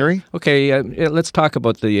 Nice. Larry? Okay, let's talk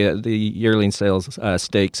about the yearling sales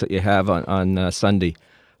stakes that you have on Sunday.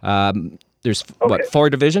 There's, okay.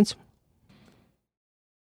 4 divisions?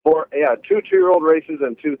 4, 2 2-year-old races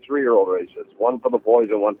and 2 3-year-old races. 1 for the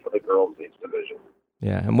boys and 1 for the girls in each division.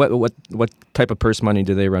 Yeah, and what type of purse money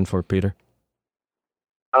do they run for, Peter?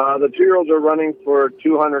 The 2-year-olds are running for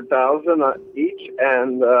 $200,000 each,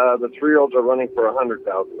 and the 3-year-olds are running for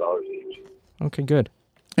 $100,000 each. Okay, good.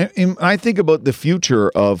 And I think about the future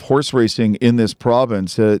of horse racing in this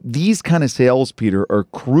province. These kind of sales, Peter, are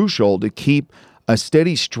crucial to keep a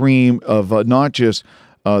steady stream of not just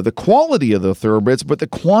the quality of the thoroughbreds, but the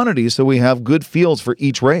quantity, so we have good fields for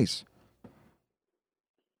each race.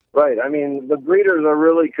 Right. I mean, the breeders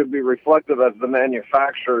could be reflective as the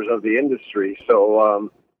manufacturers of the industry. So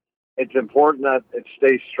it's important that it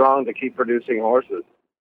stays strong to keep producing horses.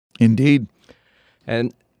 Indeed.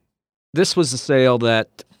 And this was the sale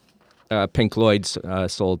that Pink Lloyd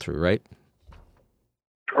sold through, right?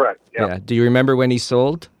 Correct. Yep. Yeah. Do you remember when he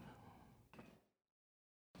sold?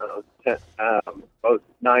 About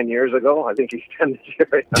 9 years ago. I think he's 10 this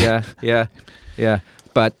year. Yeah.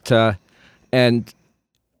 But, and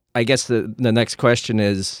I guess the next question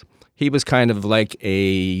is, he was kind of like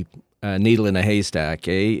a needle in a haystack,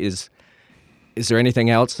 eh? Is there anything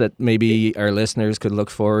else that maybe our listeners could look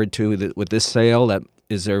forward to with this sale?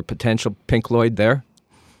 Is there potential Pink Lloyd there?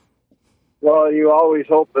 Well, you always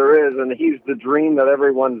hope there is, and he's the dream that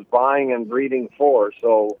everyone's buying and breeding for.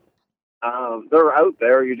 So they're out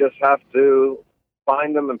there. You just have to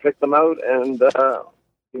find them and pick them out and,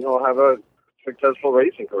 have a successful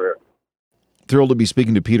racing career. Thrilled to be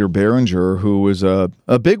speaking to Peter Behringer, who is a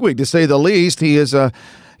bigwig, to say the least. He is a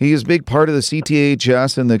big part of the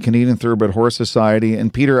CTHS and the Canadian Thoroughbred Horse Society.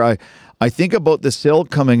 And Peter, I think about the sale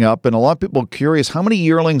coming up, and a lot of people are curious, how many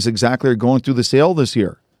yearlings exactly are going through the sale this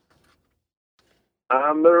year?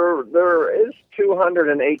 There is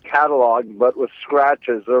 208 cataloged, but with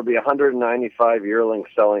scratches, there will be 195 yearlings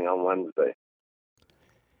selling on Wednesday.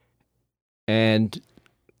 And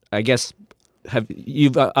I guess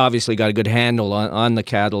you've obviously got a good handle on the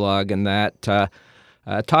catalog and that.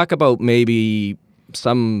 Talk about maybe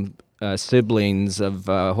some siblings of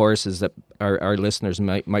horses that our listeners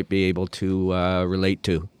might be able to relate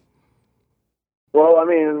to. Well, I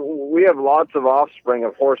mean, we have lots of offspring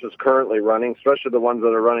of horses currently running, especially the ones that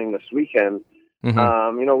are running this weekend.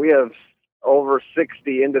 Mm-hmm. We have over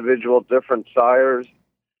 60 individual different sires.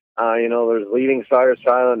 There's leading sires,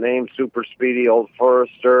 Silent Name, Super Speedy, Old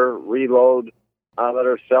Forester, Reload that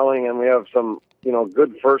are selling, and we have some,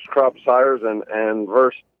 good first crop sires and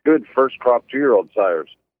good first crop 2-year-old sires,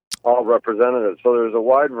 all represented. So there's a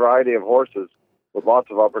wide variety of horses with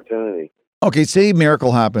lots of opportunity. Okay, say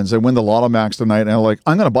miracle happens. I win the Lotto Max tonight, and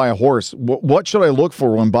I'm going to buy a horse. What should I look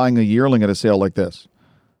for when buying a yearling at a sale like this?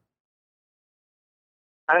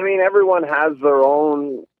 I mean, everyone has their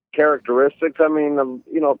own characteristics. I mean,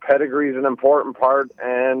 pedigree is an important part,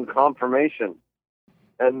 and conformation.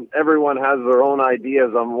 And everyone has their own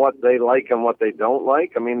ideas on what they like and what they don't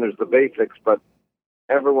like. I mean, there's the basics, but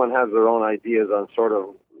everyone has their own ideas on sort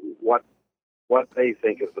of what they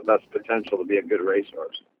think is the best potential to be a good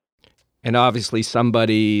racehorse. And obviously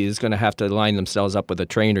somebody is going to have to line themselves up with a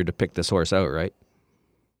trainer to pick this horse out, right?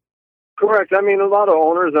 Correct. I mean, a lot of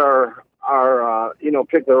owners are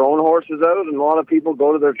pick their own horses out, and a lot of people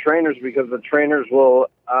go to their trainers because the trainers will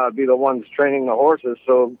be the ones training the horses.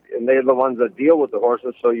 So, and they're the ones that deal with the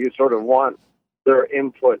horses. So you sort of want their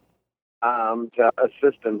input to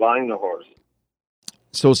assist in buying the horse.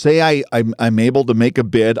 So say I'm able to make a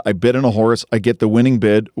bid. I bid on a horse. I get the winning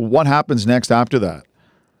bid. What happens next after that?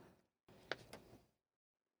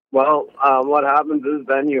 Well, what happens is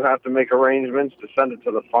then you have to make arrangements to send it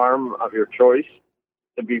to the farm of your choice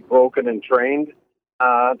to be broken and trained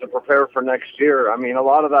to prepare for next year. I mean, a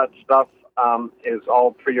lot of that stuff is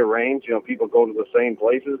all prearranged. People go to the same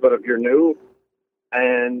places, but if you're new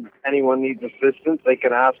and anyone needs assistance, they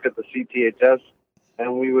can ask at the CTHS,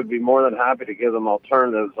 and we would be more than happy to give them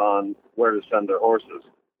alternatives on where to send their horses.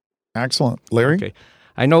 Excellent. Larry? Okay.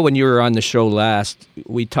 I know when you were on the show last,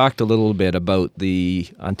 we talked a little bit about the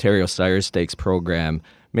Ontario Sire Stakes program.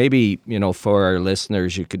 Maybe, for our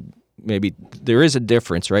listeners, there is a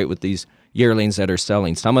difference, right, with these yearlings that are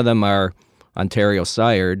selling. Some of them are Ontario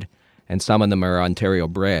sired and some of them are Ontario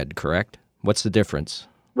bred, correct? What's the difference?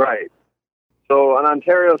 Right. So an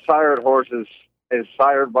Ontario sired horse is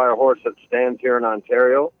sired by a horse that stands here in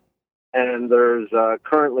Ontario, and there's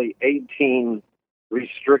currently 18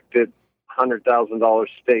 restricted $100,000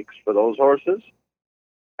 stakes for those horses.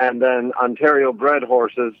 And then Ontario bred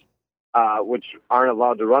horses, which aren't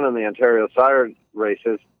allowed to run in the Ontario sired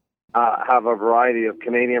races, have a variety of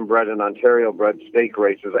Canadian bred and Ontario bred stake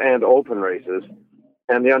races and open races.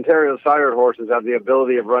 And the Ontario sired horses have the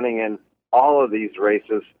ability of running in all of these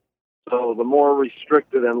races. So the more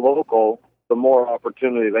restricted and local, the more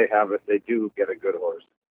opportunity they have if they do get a good horse.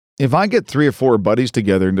 If I get 3 or 4 buddies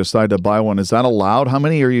together and decide to buy one, is that allowed? How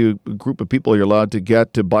many a group of people are you allowed to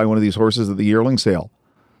get to buy one of these horses at the yearling sale?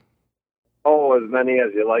 Oh, as many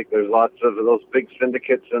as you like. There's lots of those big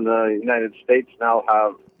syndicates in the United States now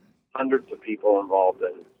have hundreds of people involved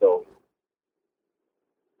in it. So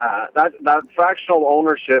that fractional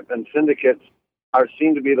ownership and syndicates are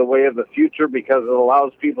seen to be the way of the future because it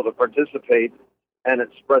allows people to participate and it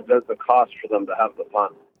spreads out the cost for them to have the fun.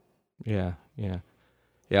 Yeah.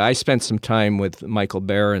 Yeah, I spent some time with Michael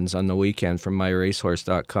Behrens on the weekend from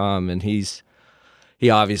MyRacehorse.com, and he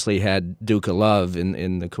obviously had Duke of Love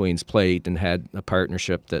in the Queen's Plate and had a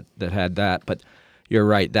partnership that had that. But you're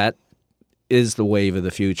right, that is the wave of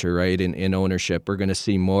the future, right, in ownership. We're going to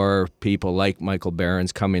see more people like Michael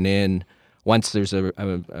Behrens coming in once there's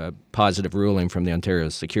a positive ruling from the Ontario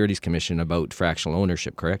Securities Commission about fractional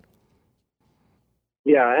ownership, correct?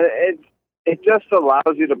 Yeah, it just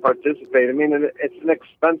allows you to participate. I mean, it's an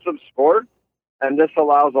expensive sport, and this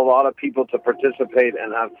allows a lot of people to participate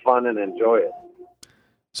and have fun and enjoy it.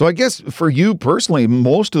 So I guess for you personally,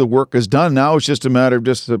 most of the work is done. Now it's just a matter of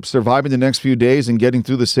just surviving the next few days and getting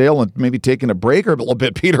through the sale and maybe taking a break or a little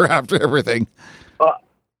bit, Peter, after everything.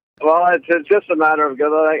 Well, it's just a matter of,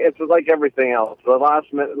 it's like everything else. The last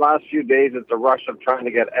few days, it's a rush of trying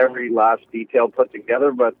to get every last detail put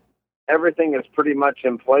together, but everything is pretty much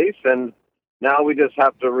in place, and now we just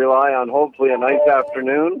have to rely on hopefully a nice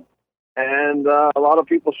afternoon, and a lot of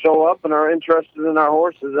people show up and are interested in our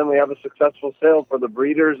horses, and we have a successful sale for the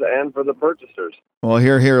breeders and for the purchasers. Well,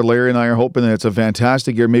 here, Larry and I are hoping that it's a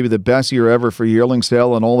fantastic year, maybe the best year ever for yearling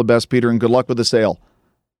sale, and all the best, Peter, and good luck with the sale.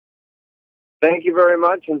 Thank you very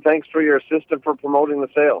much, and thanks for your assistance for promoting the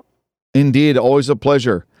sale. Indeed, always a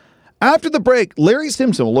pleasure. After the break, Larry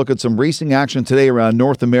Simpson will look at some racing action today around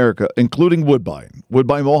North America, including Woodbine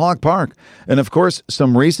Mohawk Park, and of course,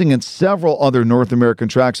 some racing in several other North American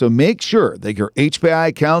tracks. So make sure that your HPI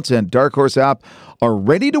accounts and Dark Horse app are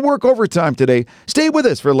ready to work overtime today. Stay with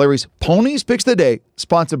us for Larry's Ponies Picks the Day,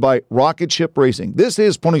 sponsored by Rocket Ship Racing. This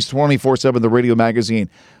is Ponies 24/7, the radio magazine.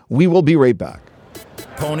 We will be right back.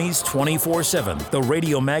 Ponies 24/7, the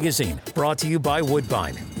radio magazine, brought to you by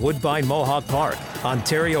Woodbine Mohawk Park,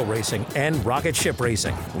 Ontario Racing, and Rocket Ship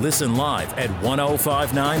Racing. Listen live at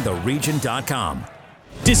 1059theregion.com.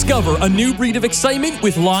 Discover a new breed of excitement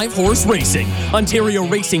with live horse racing. Ontario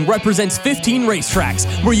Racing represents 15 racetracks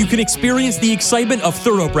where you can experience the excitement of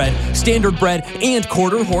thoroughbred, standardbred, and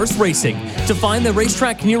quarter horse racing. To find the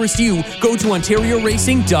racetrack nearest you, go to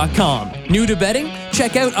OntarioRacing.com. New to betting?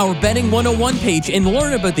 Check out our Betting 101 page and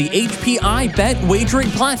learn about the HPI Bet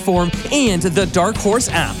wagering platform and the Dark Horse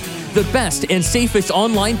app, the best and safest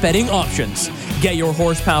online betting options. Get your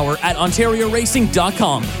horsepower at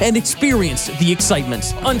OntarioRacing.com and experience the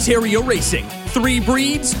excitement. Ontario Racing. 3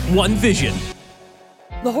 breeds, 1 vision.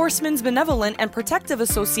 The Horsemen's Benevolent and Protective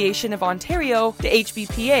Association of Ontario, the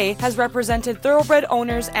HBPA, has represented thoroughbred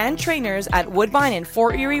owners and trainers at Woodbine and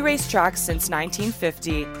Fort Erie racetracks since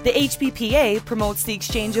 1950. The HBPA promotes the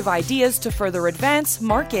exchange of ideas to further advance,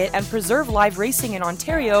 market, and preserve live racing in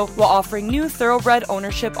Ontario while offering new thoroughbred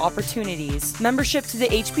ownership opportunities. Membership to the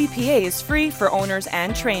HBPA is free for owners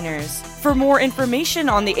and trainers. For more information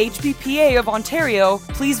on the HBPA of Ontario,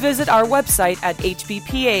 please visit our website at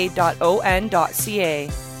hbpa.on.ca.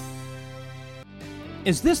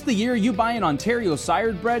 Is this the year you buy an Ontario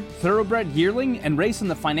sired bred, thoroughbred yearling and race in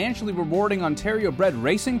the financially rewarding Ontario Bred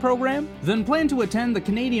Racing program? Then plan to attend the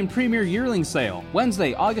Canadian Premier Yearling Sale,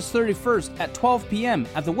 Wednesday, August 31st at 12 p.m.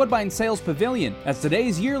 at the Woodbine Sales Pavilion, as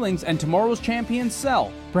today's yearlings and tomorrow's champions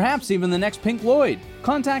sell. Perhaps even the next Pink Lloyd.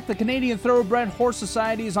 Contact the Canadian Thoroughbred Horse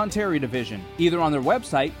Society's Ontario Division, either on their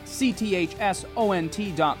website, cthsont.com,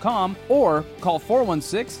 or call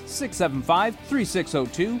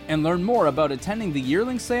 416-675-3602 and learn more about attending the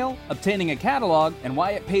yearling sale, obtaining a catalog, and why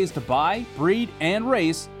it pays to buy, breed, and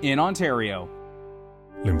race in Ontario.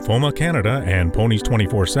 Lymphoma Canada and Ponies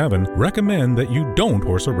 24/7 recommend that you don't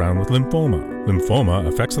horse around with lymphoma. Lymphoma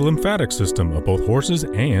affects the lymphatic system of both horses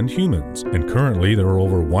and humans, and currently there are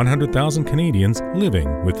over 100,000 Canadians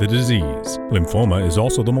living with the disease. Lymphoma is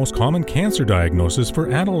also the most common cancer diagnosis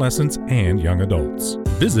for adolescents and young adults.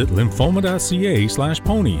 Visit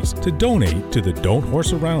lymphoma.ca/ponies to donate to the Don't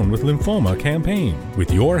Horse Around with Lymphoma campaign.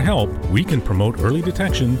 With your help, we can promote early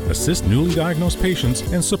detection, assist newly diagnosed patients,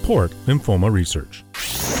 and support lymphoma research.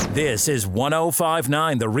 This is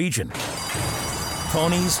 105.9 The Region.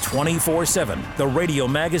 Ponies 24/7, the radio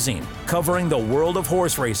magazine covering the world of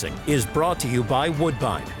horse racing, is brought to you by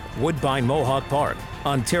Woodbine, Woodbine Mohawk Park,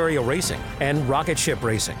 Ontario Racing, and Rocket Ship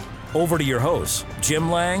Racing. Over to your hosts, Jim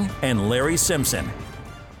Lang and Larry Simpson.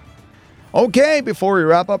 Okay, before we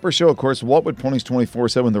wrap up our show, of course, what would Ponies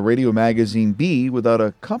 24/7, the radio magazine, be without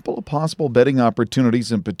a couple of possible betting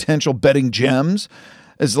opportunities and potential betting gems?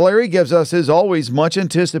 As Larry gives us his always much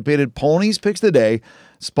anticipated Ponies Picks the Day,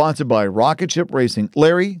 sponsored by Rocket Ship Racing.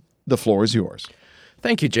 Larry, the floor is yours.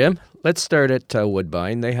 Thank you, Jim. Let's start at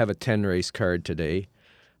Woodbine. They have a 10-race card today.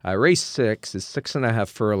 Race 6 is 6.5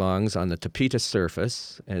 furlongs on the Tapeta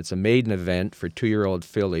surface, and it's a maiden event for 2-year-old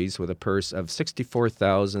fillies with a purse of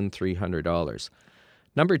 $64,300.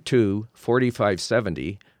 Number 2,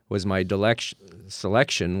 4570, was my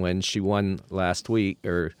selection when she won last week,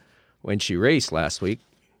 or when she raced last week,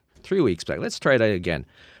 3 weeks back. Let's try that again.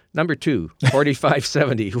 Number 2,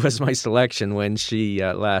 4570, was my selection when she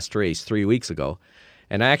last raced 3 weeks ago.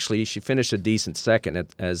 And actually, she finished a decent second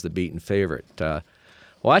as the beaten favorite.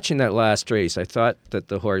 Watching that last race, I thought that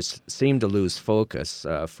the horse seemed to lose focus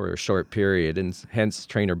for a short period, and hence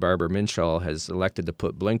trainer Barbara Minshall has elected to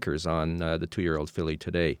put blinkers on the 2-year-old filly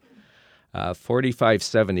today.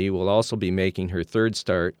 4570 will also be making her third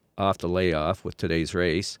start off the layoff with today's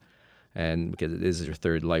race, and because it is her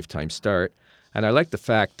third lifetime start. And I like the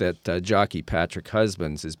fact that jockey Patrick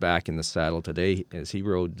Husbands is back in the saddle today, as he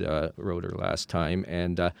rode her last time.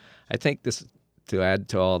 And I think this, to add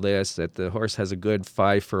to all this, that the horse has a good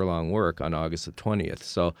 5 furlong work on August the 20th.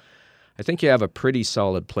 So I think you have a pretty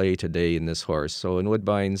solid play today in this horse. So in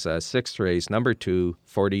Woodbine's 6th race, number 2,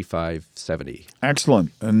 4570.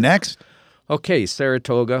 Excellent. Next? Okay,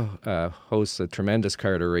 Saratoga hosts a tremendous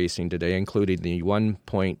card of racing today, including the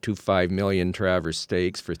 $1.25 million Travers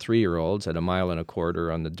Stakes for 3-year-olds at 1.25 miles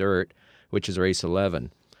on the dirt, which is race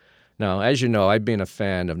 11. Now, as you know, I've been a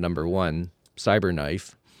fan of number 1,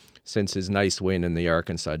 Cyberknife, since his nice win in the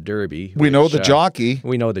Arkansas Derby. We know the jockey.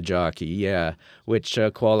 We know the jockey, yeah, which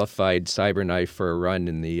qualified Cyberknife for a run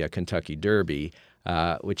in the Kentucky Derby.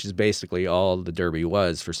 Which is basically all the Derby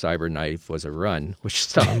was for Cyberknife, was a run, which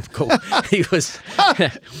saw him go. he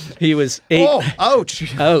was 8. Oh,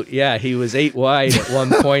 ouch! Oh, yeah, he was 8 wide at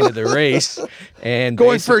one point of the race, and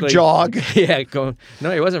going for a jog. Yeah,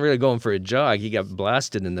 no, he wasn't really going for a jog. He got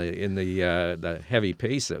blasted in the heavy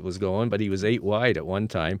pace that was going, but he was 8 wide at one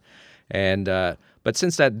time, and. But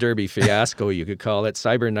since that Derby fiasco, you could call it,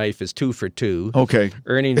 Cyberknife is 2 for 2. Okay.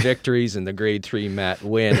 Earning victories in the Grade 3 Matt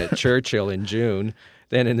win at Churchill in June.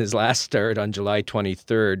 Then in his last start on July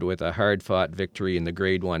 23rd with a hard-fought victory in the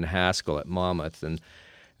Grade 1 Haskell at Monmouth. And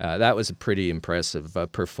that was a pretty impressive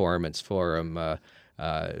performance for him.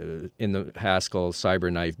 In the Haskell,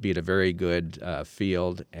 Cyberknife beat a very good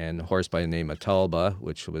field and a horse by the name of Talba,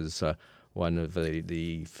 which was one of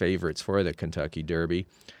the favorites for the Kentucky Derby.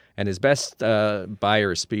 And his best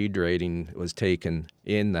Beyer speed rating was taken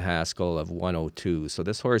in the Haskell of 102. So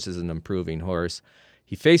this horse is an improving horse.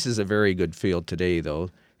 He faces a very good field today, though.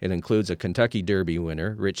 It includes a Kentucky Derby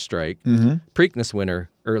winner, Rich Strike, Mm-hmm. Preakness winner,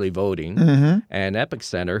 Early Voting, Mm-hmm. and Epic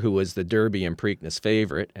Center, who was the Derby and Preakness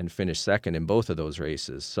favorite and finished second in both of those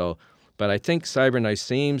races. So, but I think Cyberknife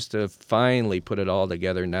seems to finally put it all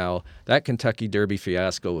together now. That Kentucky Derby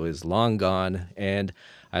fiasco is long gone, and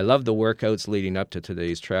I love the workouts leading up to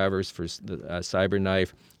today's Travers for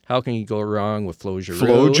Cyberknife. How can you go wrong with Flo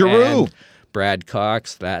Giroux? And Brad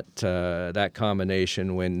Cox, that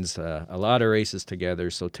combination wins a lot of races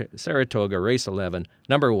together. So Saratoga, race 11,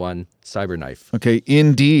 number 1, Cyberknife. Okay,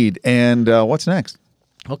 indeed. And what's next?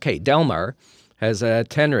 Okay, Delmar has a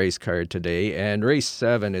 10-race card today, and race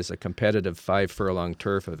 7 is a competitive 5-furlong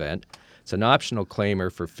turf event. It's an optional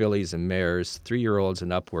claimer for fillies and mares, 3-year-olds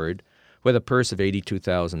and upward, with a purse of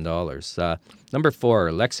 $82,000. Number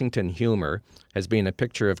 4, Lexington Humor, has been a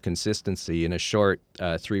picture of consistency in a short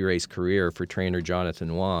 3-race career for trainer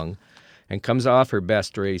Jonathan Wong, and comes off her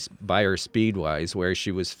best race by her speed-wise, where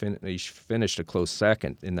she was finished a close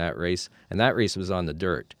second in that race, and that race was on the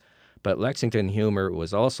dirt. But Lexington Humor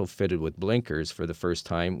was also fitted with blinkers for the first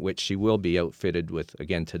time, which she will be outfitted with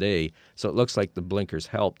again today, so it looks like the blinkers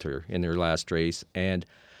helped her in her last race. And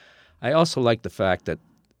I also like the fact that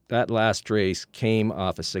that last race came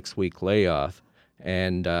off a 6-week layoff,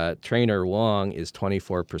 and trainer Wong is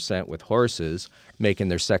 24% with horses making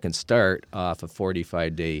their second start off a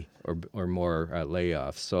 45-day or more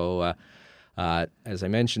layoff. So as I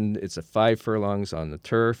mentioned, it's a 5 furlongs on the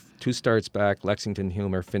turf. 2 starts back, Lexington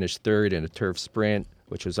Humor finished 3rd in a turf sprint,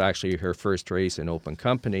 which was actually her first race in open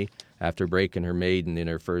company after breaking her maiden in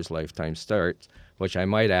her first lifetime start, which I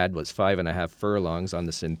might add was 5.5 furlongs on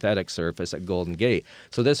the synthetic surface at Golden Gate.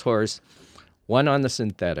 So this horse won on the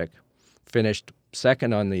synthetic, finished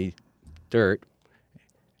second on the dirt,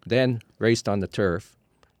 then raced on the turf,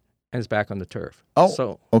 and is back on the turf. Oh,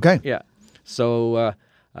 so, okay. Yeah. So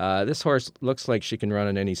this horse looks like she can run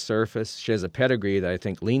on any surface. She has a pedigree that I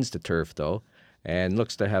think leans to turf, though, and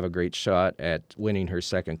looks to have a great shot at winning her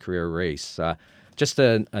second career race. Just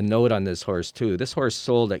a note on this horse, too. This horse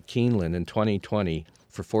sold at Keeneland in 2020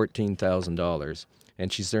 for $14,000,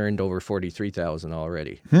 and she's earned over $43,000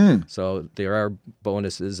 already. So there are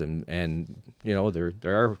bonuses, and you know there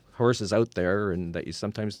are horses out there, and that you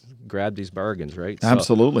sometimes grab these bargains, right?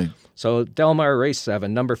 Absolutely. So Delmar, race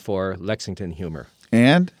 7, number 4, Lexington Humor.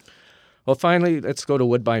 And? Well, finally, let's go to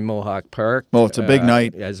Woodbine Mohawk Park. Oh, it's a big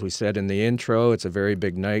night. As we said in the intro, it's a very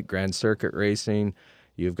big night, Grand Circuit racing.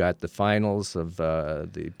 You've got the finals of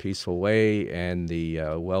the Peaceful Way and the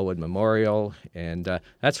Wellwood Memorial, and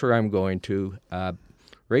that's where I'm going to.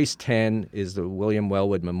 Race 10 is the William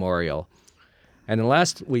Wellwood Memorial. And in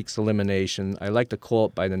last week's elimination, I liked a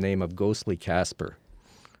colt by the name of Ghostly Casper,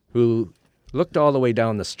 who looked all the way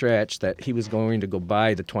down the stretch that he was going to go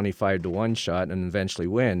buy the 25-1 shot and eventually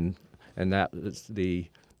win. And that was the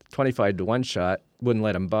 25-1 shot wouldn't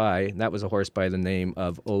let him buy. And that was a horse by the name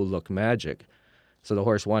of Oh Look Magic. So the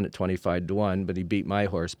horse won at 25-1, but he beat my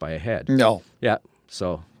horse by a head. No. Yeah,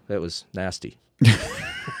 so that was nasty.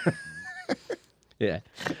 Yeah.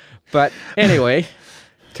 But anyway,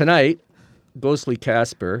 tonight, Ghostly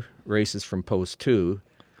Casper races from post 2,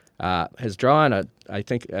 has drawn I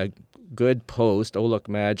think a good post. Oh Look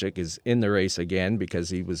Magic is in the race again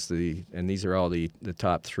because he was and these are all the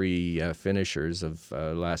top 3 finishers of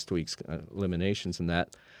last week's eliminations and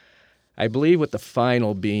that. I believe with the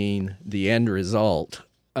final being the end result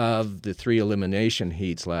of the 3 elimination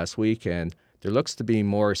heats last weekend, there looks to be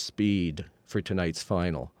more speed for tonight's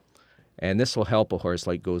final. And this will help a horse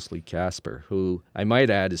like Ghostly Casper, who I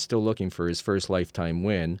might add is still looking for his first lifetime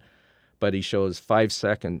win, but he shows 5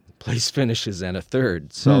 second place finishes and a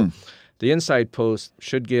third. So the inside post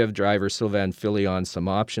should give driver Sylvain Filion some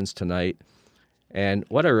options tonight. And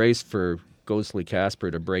what a race for Ghostly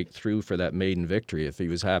Casper to break through for that maiden victory if he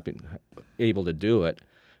was able to do it,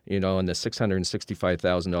 you know, in the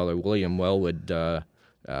 $665,000 William Wellwood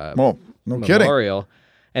Memorial. Kidding.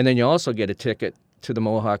 And then you also get a ticket to the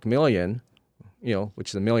Mohawk Million, you know,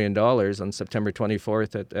 which is $1 million on September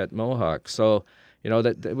 24th at Mohawk. So, you know,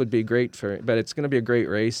 that would be great but it's going to be a great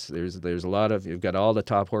race. There's a lot of, you've got all the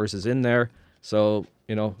top horses in there. So,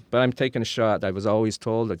 you know, but I'm taking a shot. I was always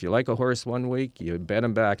told if you like a horse one week, you bet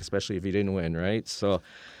him back, especially if he didn't win, right? So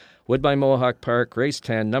Woodbine Mohawk Park, race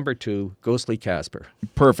 10, number 2, Ghostly Casper.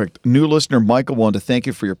 Perfect. New listener Michael wanted to thank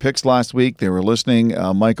you for your picks last week. They were listening.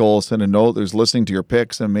 Michael sent a note. There's listening to your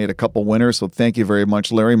picks and made a couple winners. So thank you very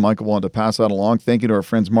much, Larry. Michael wanted to pass that along. Thank you to our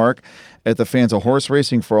friends Mark at the Fans of Horse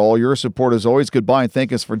Racing for all your support as always. Goodbye and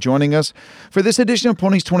thank us for joining us for this edition of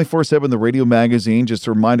Ponies 24/7, the radio magazine. Just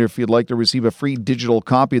a reminder, if you'd like to receive a free digital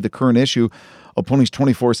copy of the current issue, of Ponies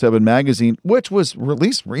 24/7 magazine, which was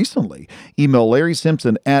released recently. Email Larry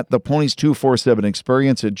Simpson at the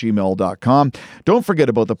Ponies247experience@gmail.com. Don't forget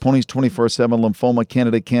about the Ponies 24/7 Lymphoma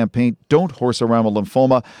Canada campaign. Don't horse around with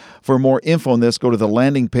lymphoma. For more info on this, go to the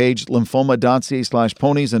landing page,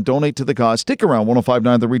 lymphoma.ca/ponies, and donate to the cause. Stick around,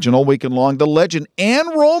 105.9 The Region all weekend long. The Legend and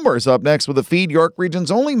Romer's up next with the Feed York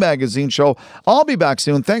Region's only magazine show. I'll be back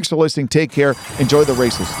soon. Thanks for listening. Take care. Enjoy the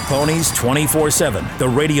races. Ponies 24/7, the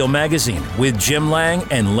radio magazine with Jim Lang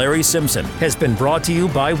and Larry Simpson, has been brought to you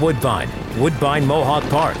by Woodbine, Woodbine Mohawk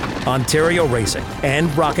Park, Ontario Racing,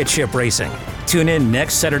 and Rocket Ship Racing. Tune in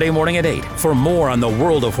next Saturday morning at 8 for more on the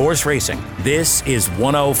world of horse racing. This is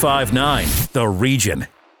 105.9 The Region.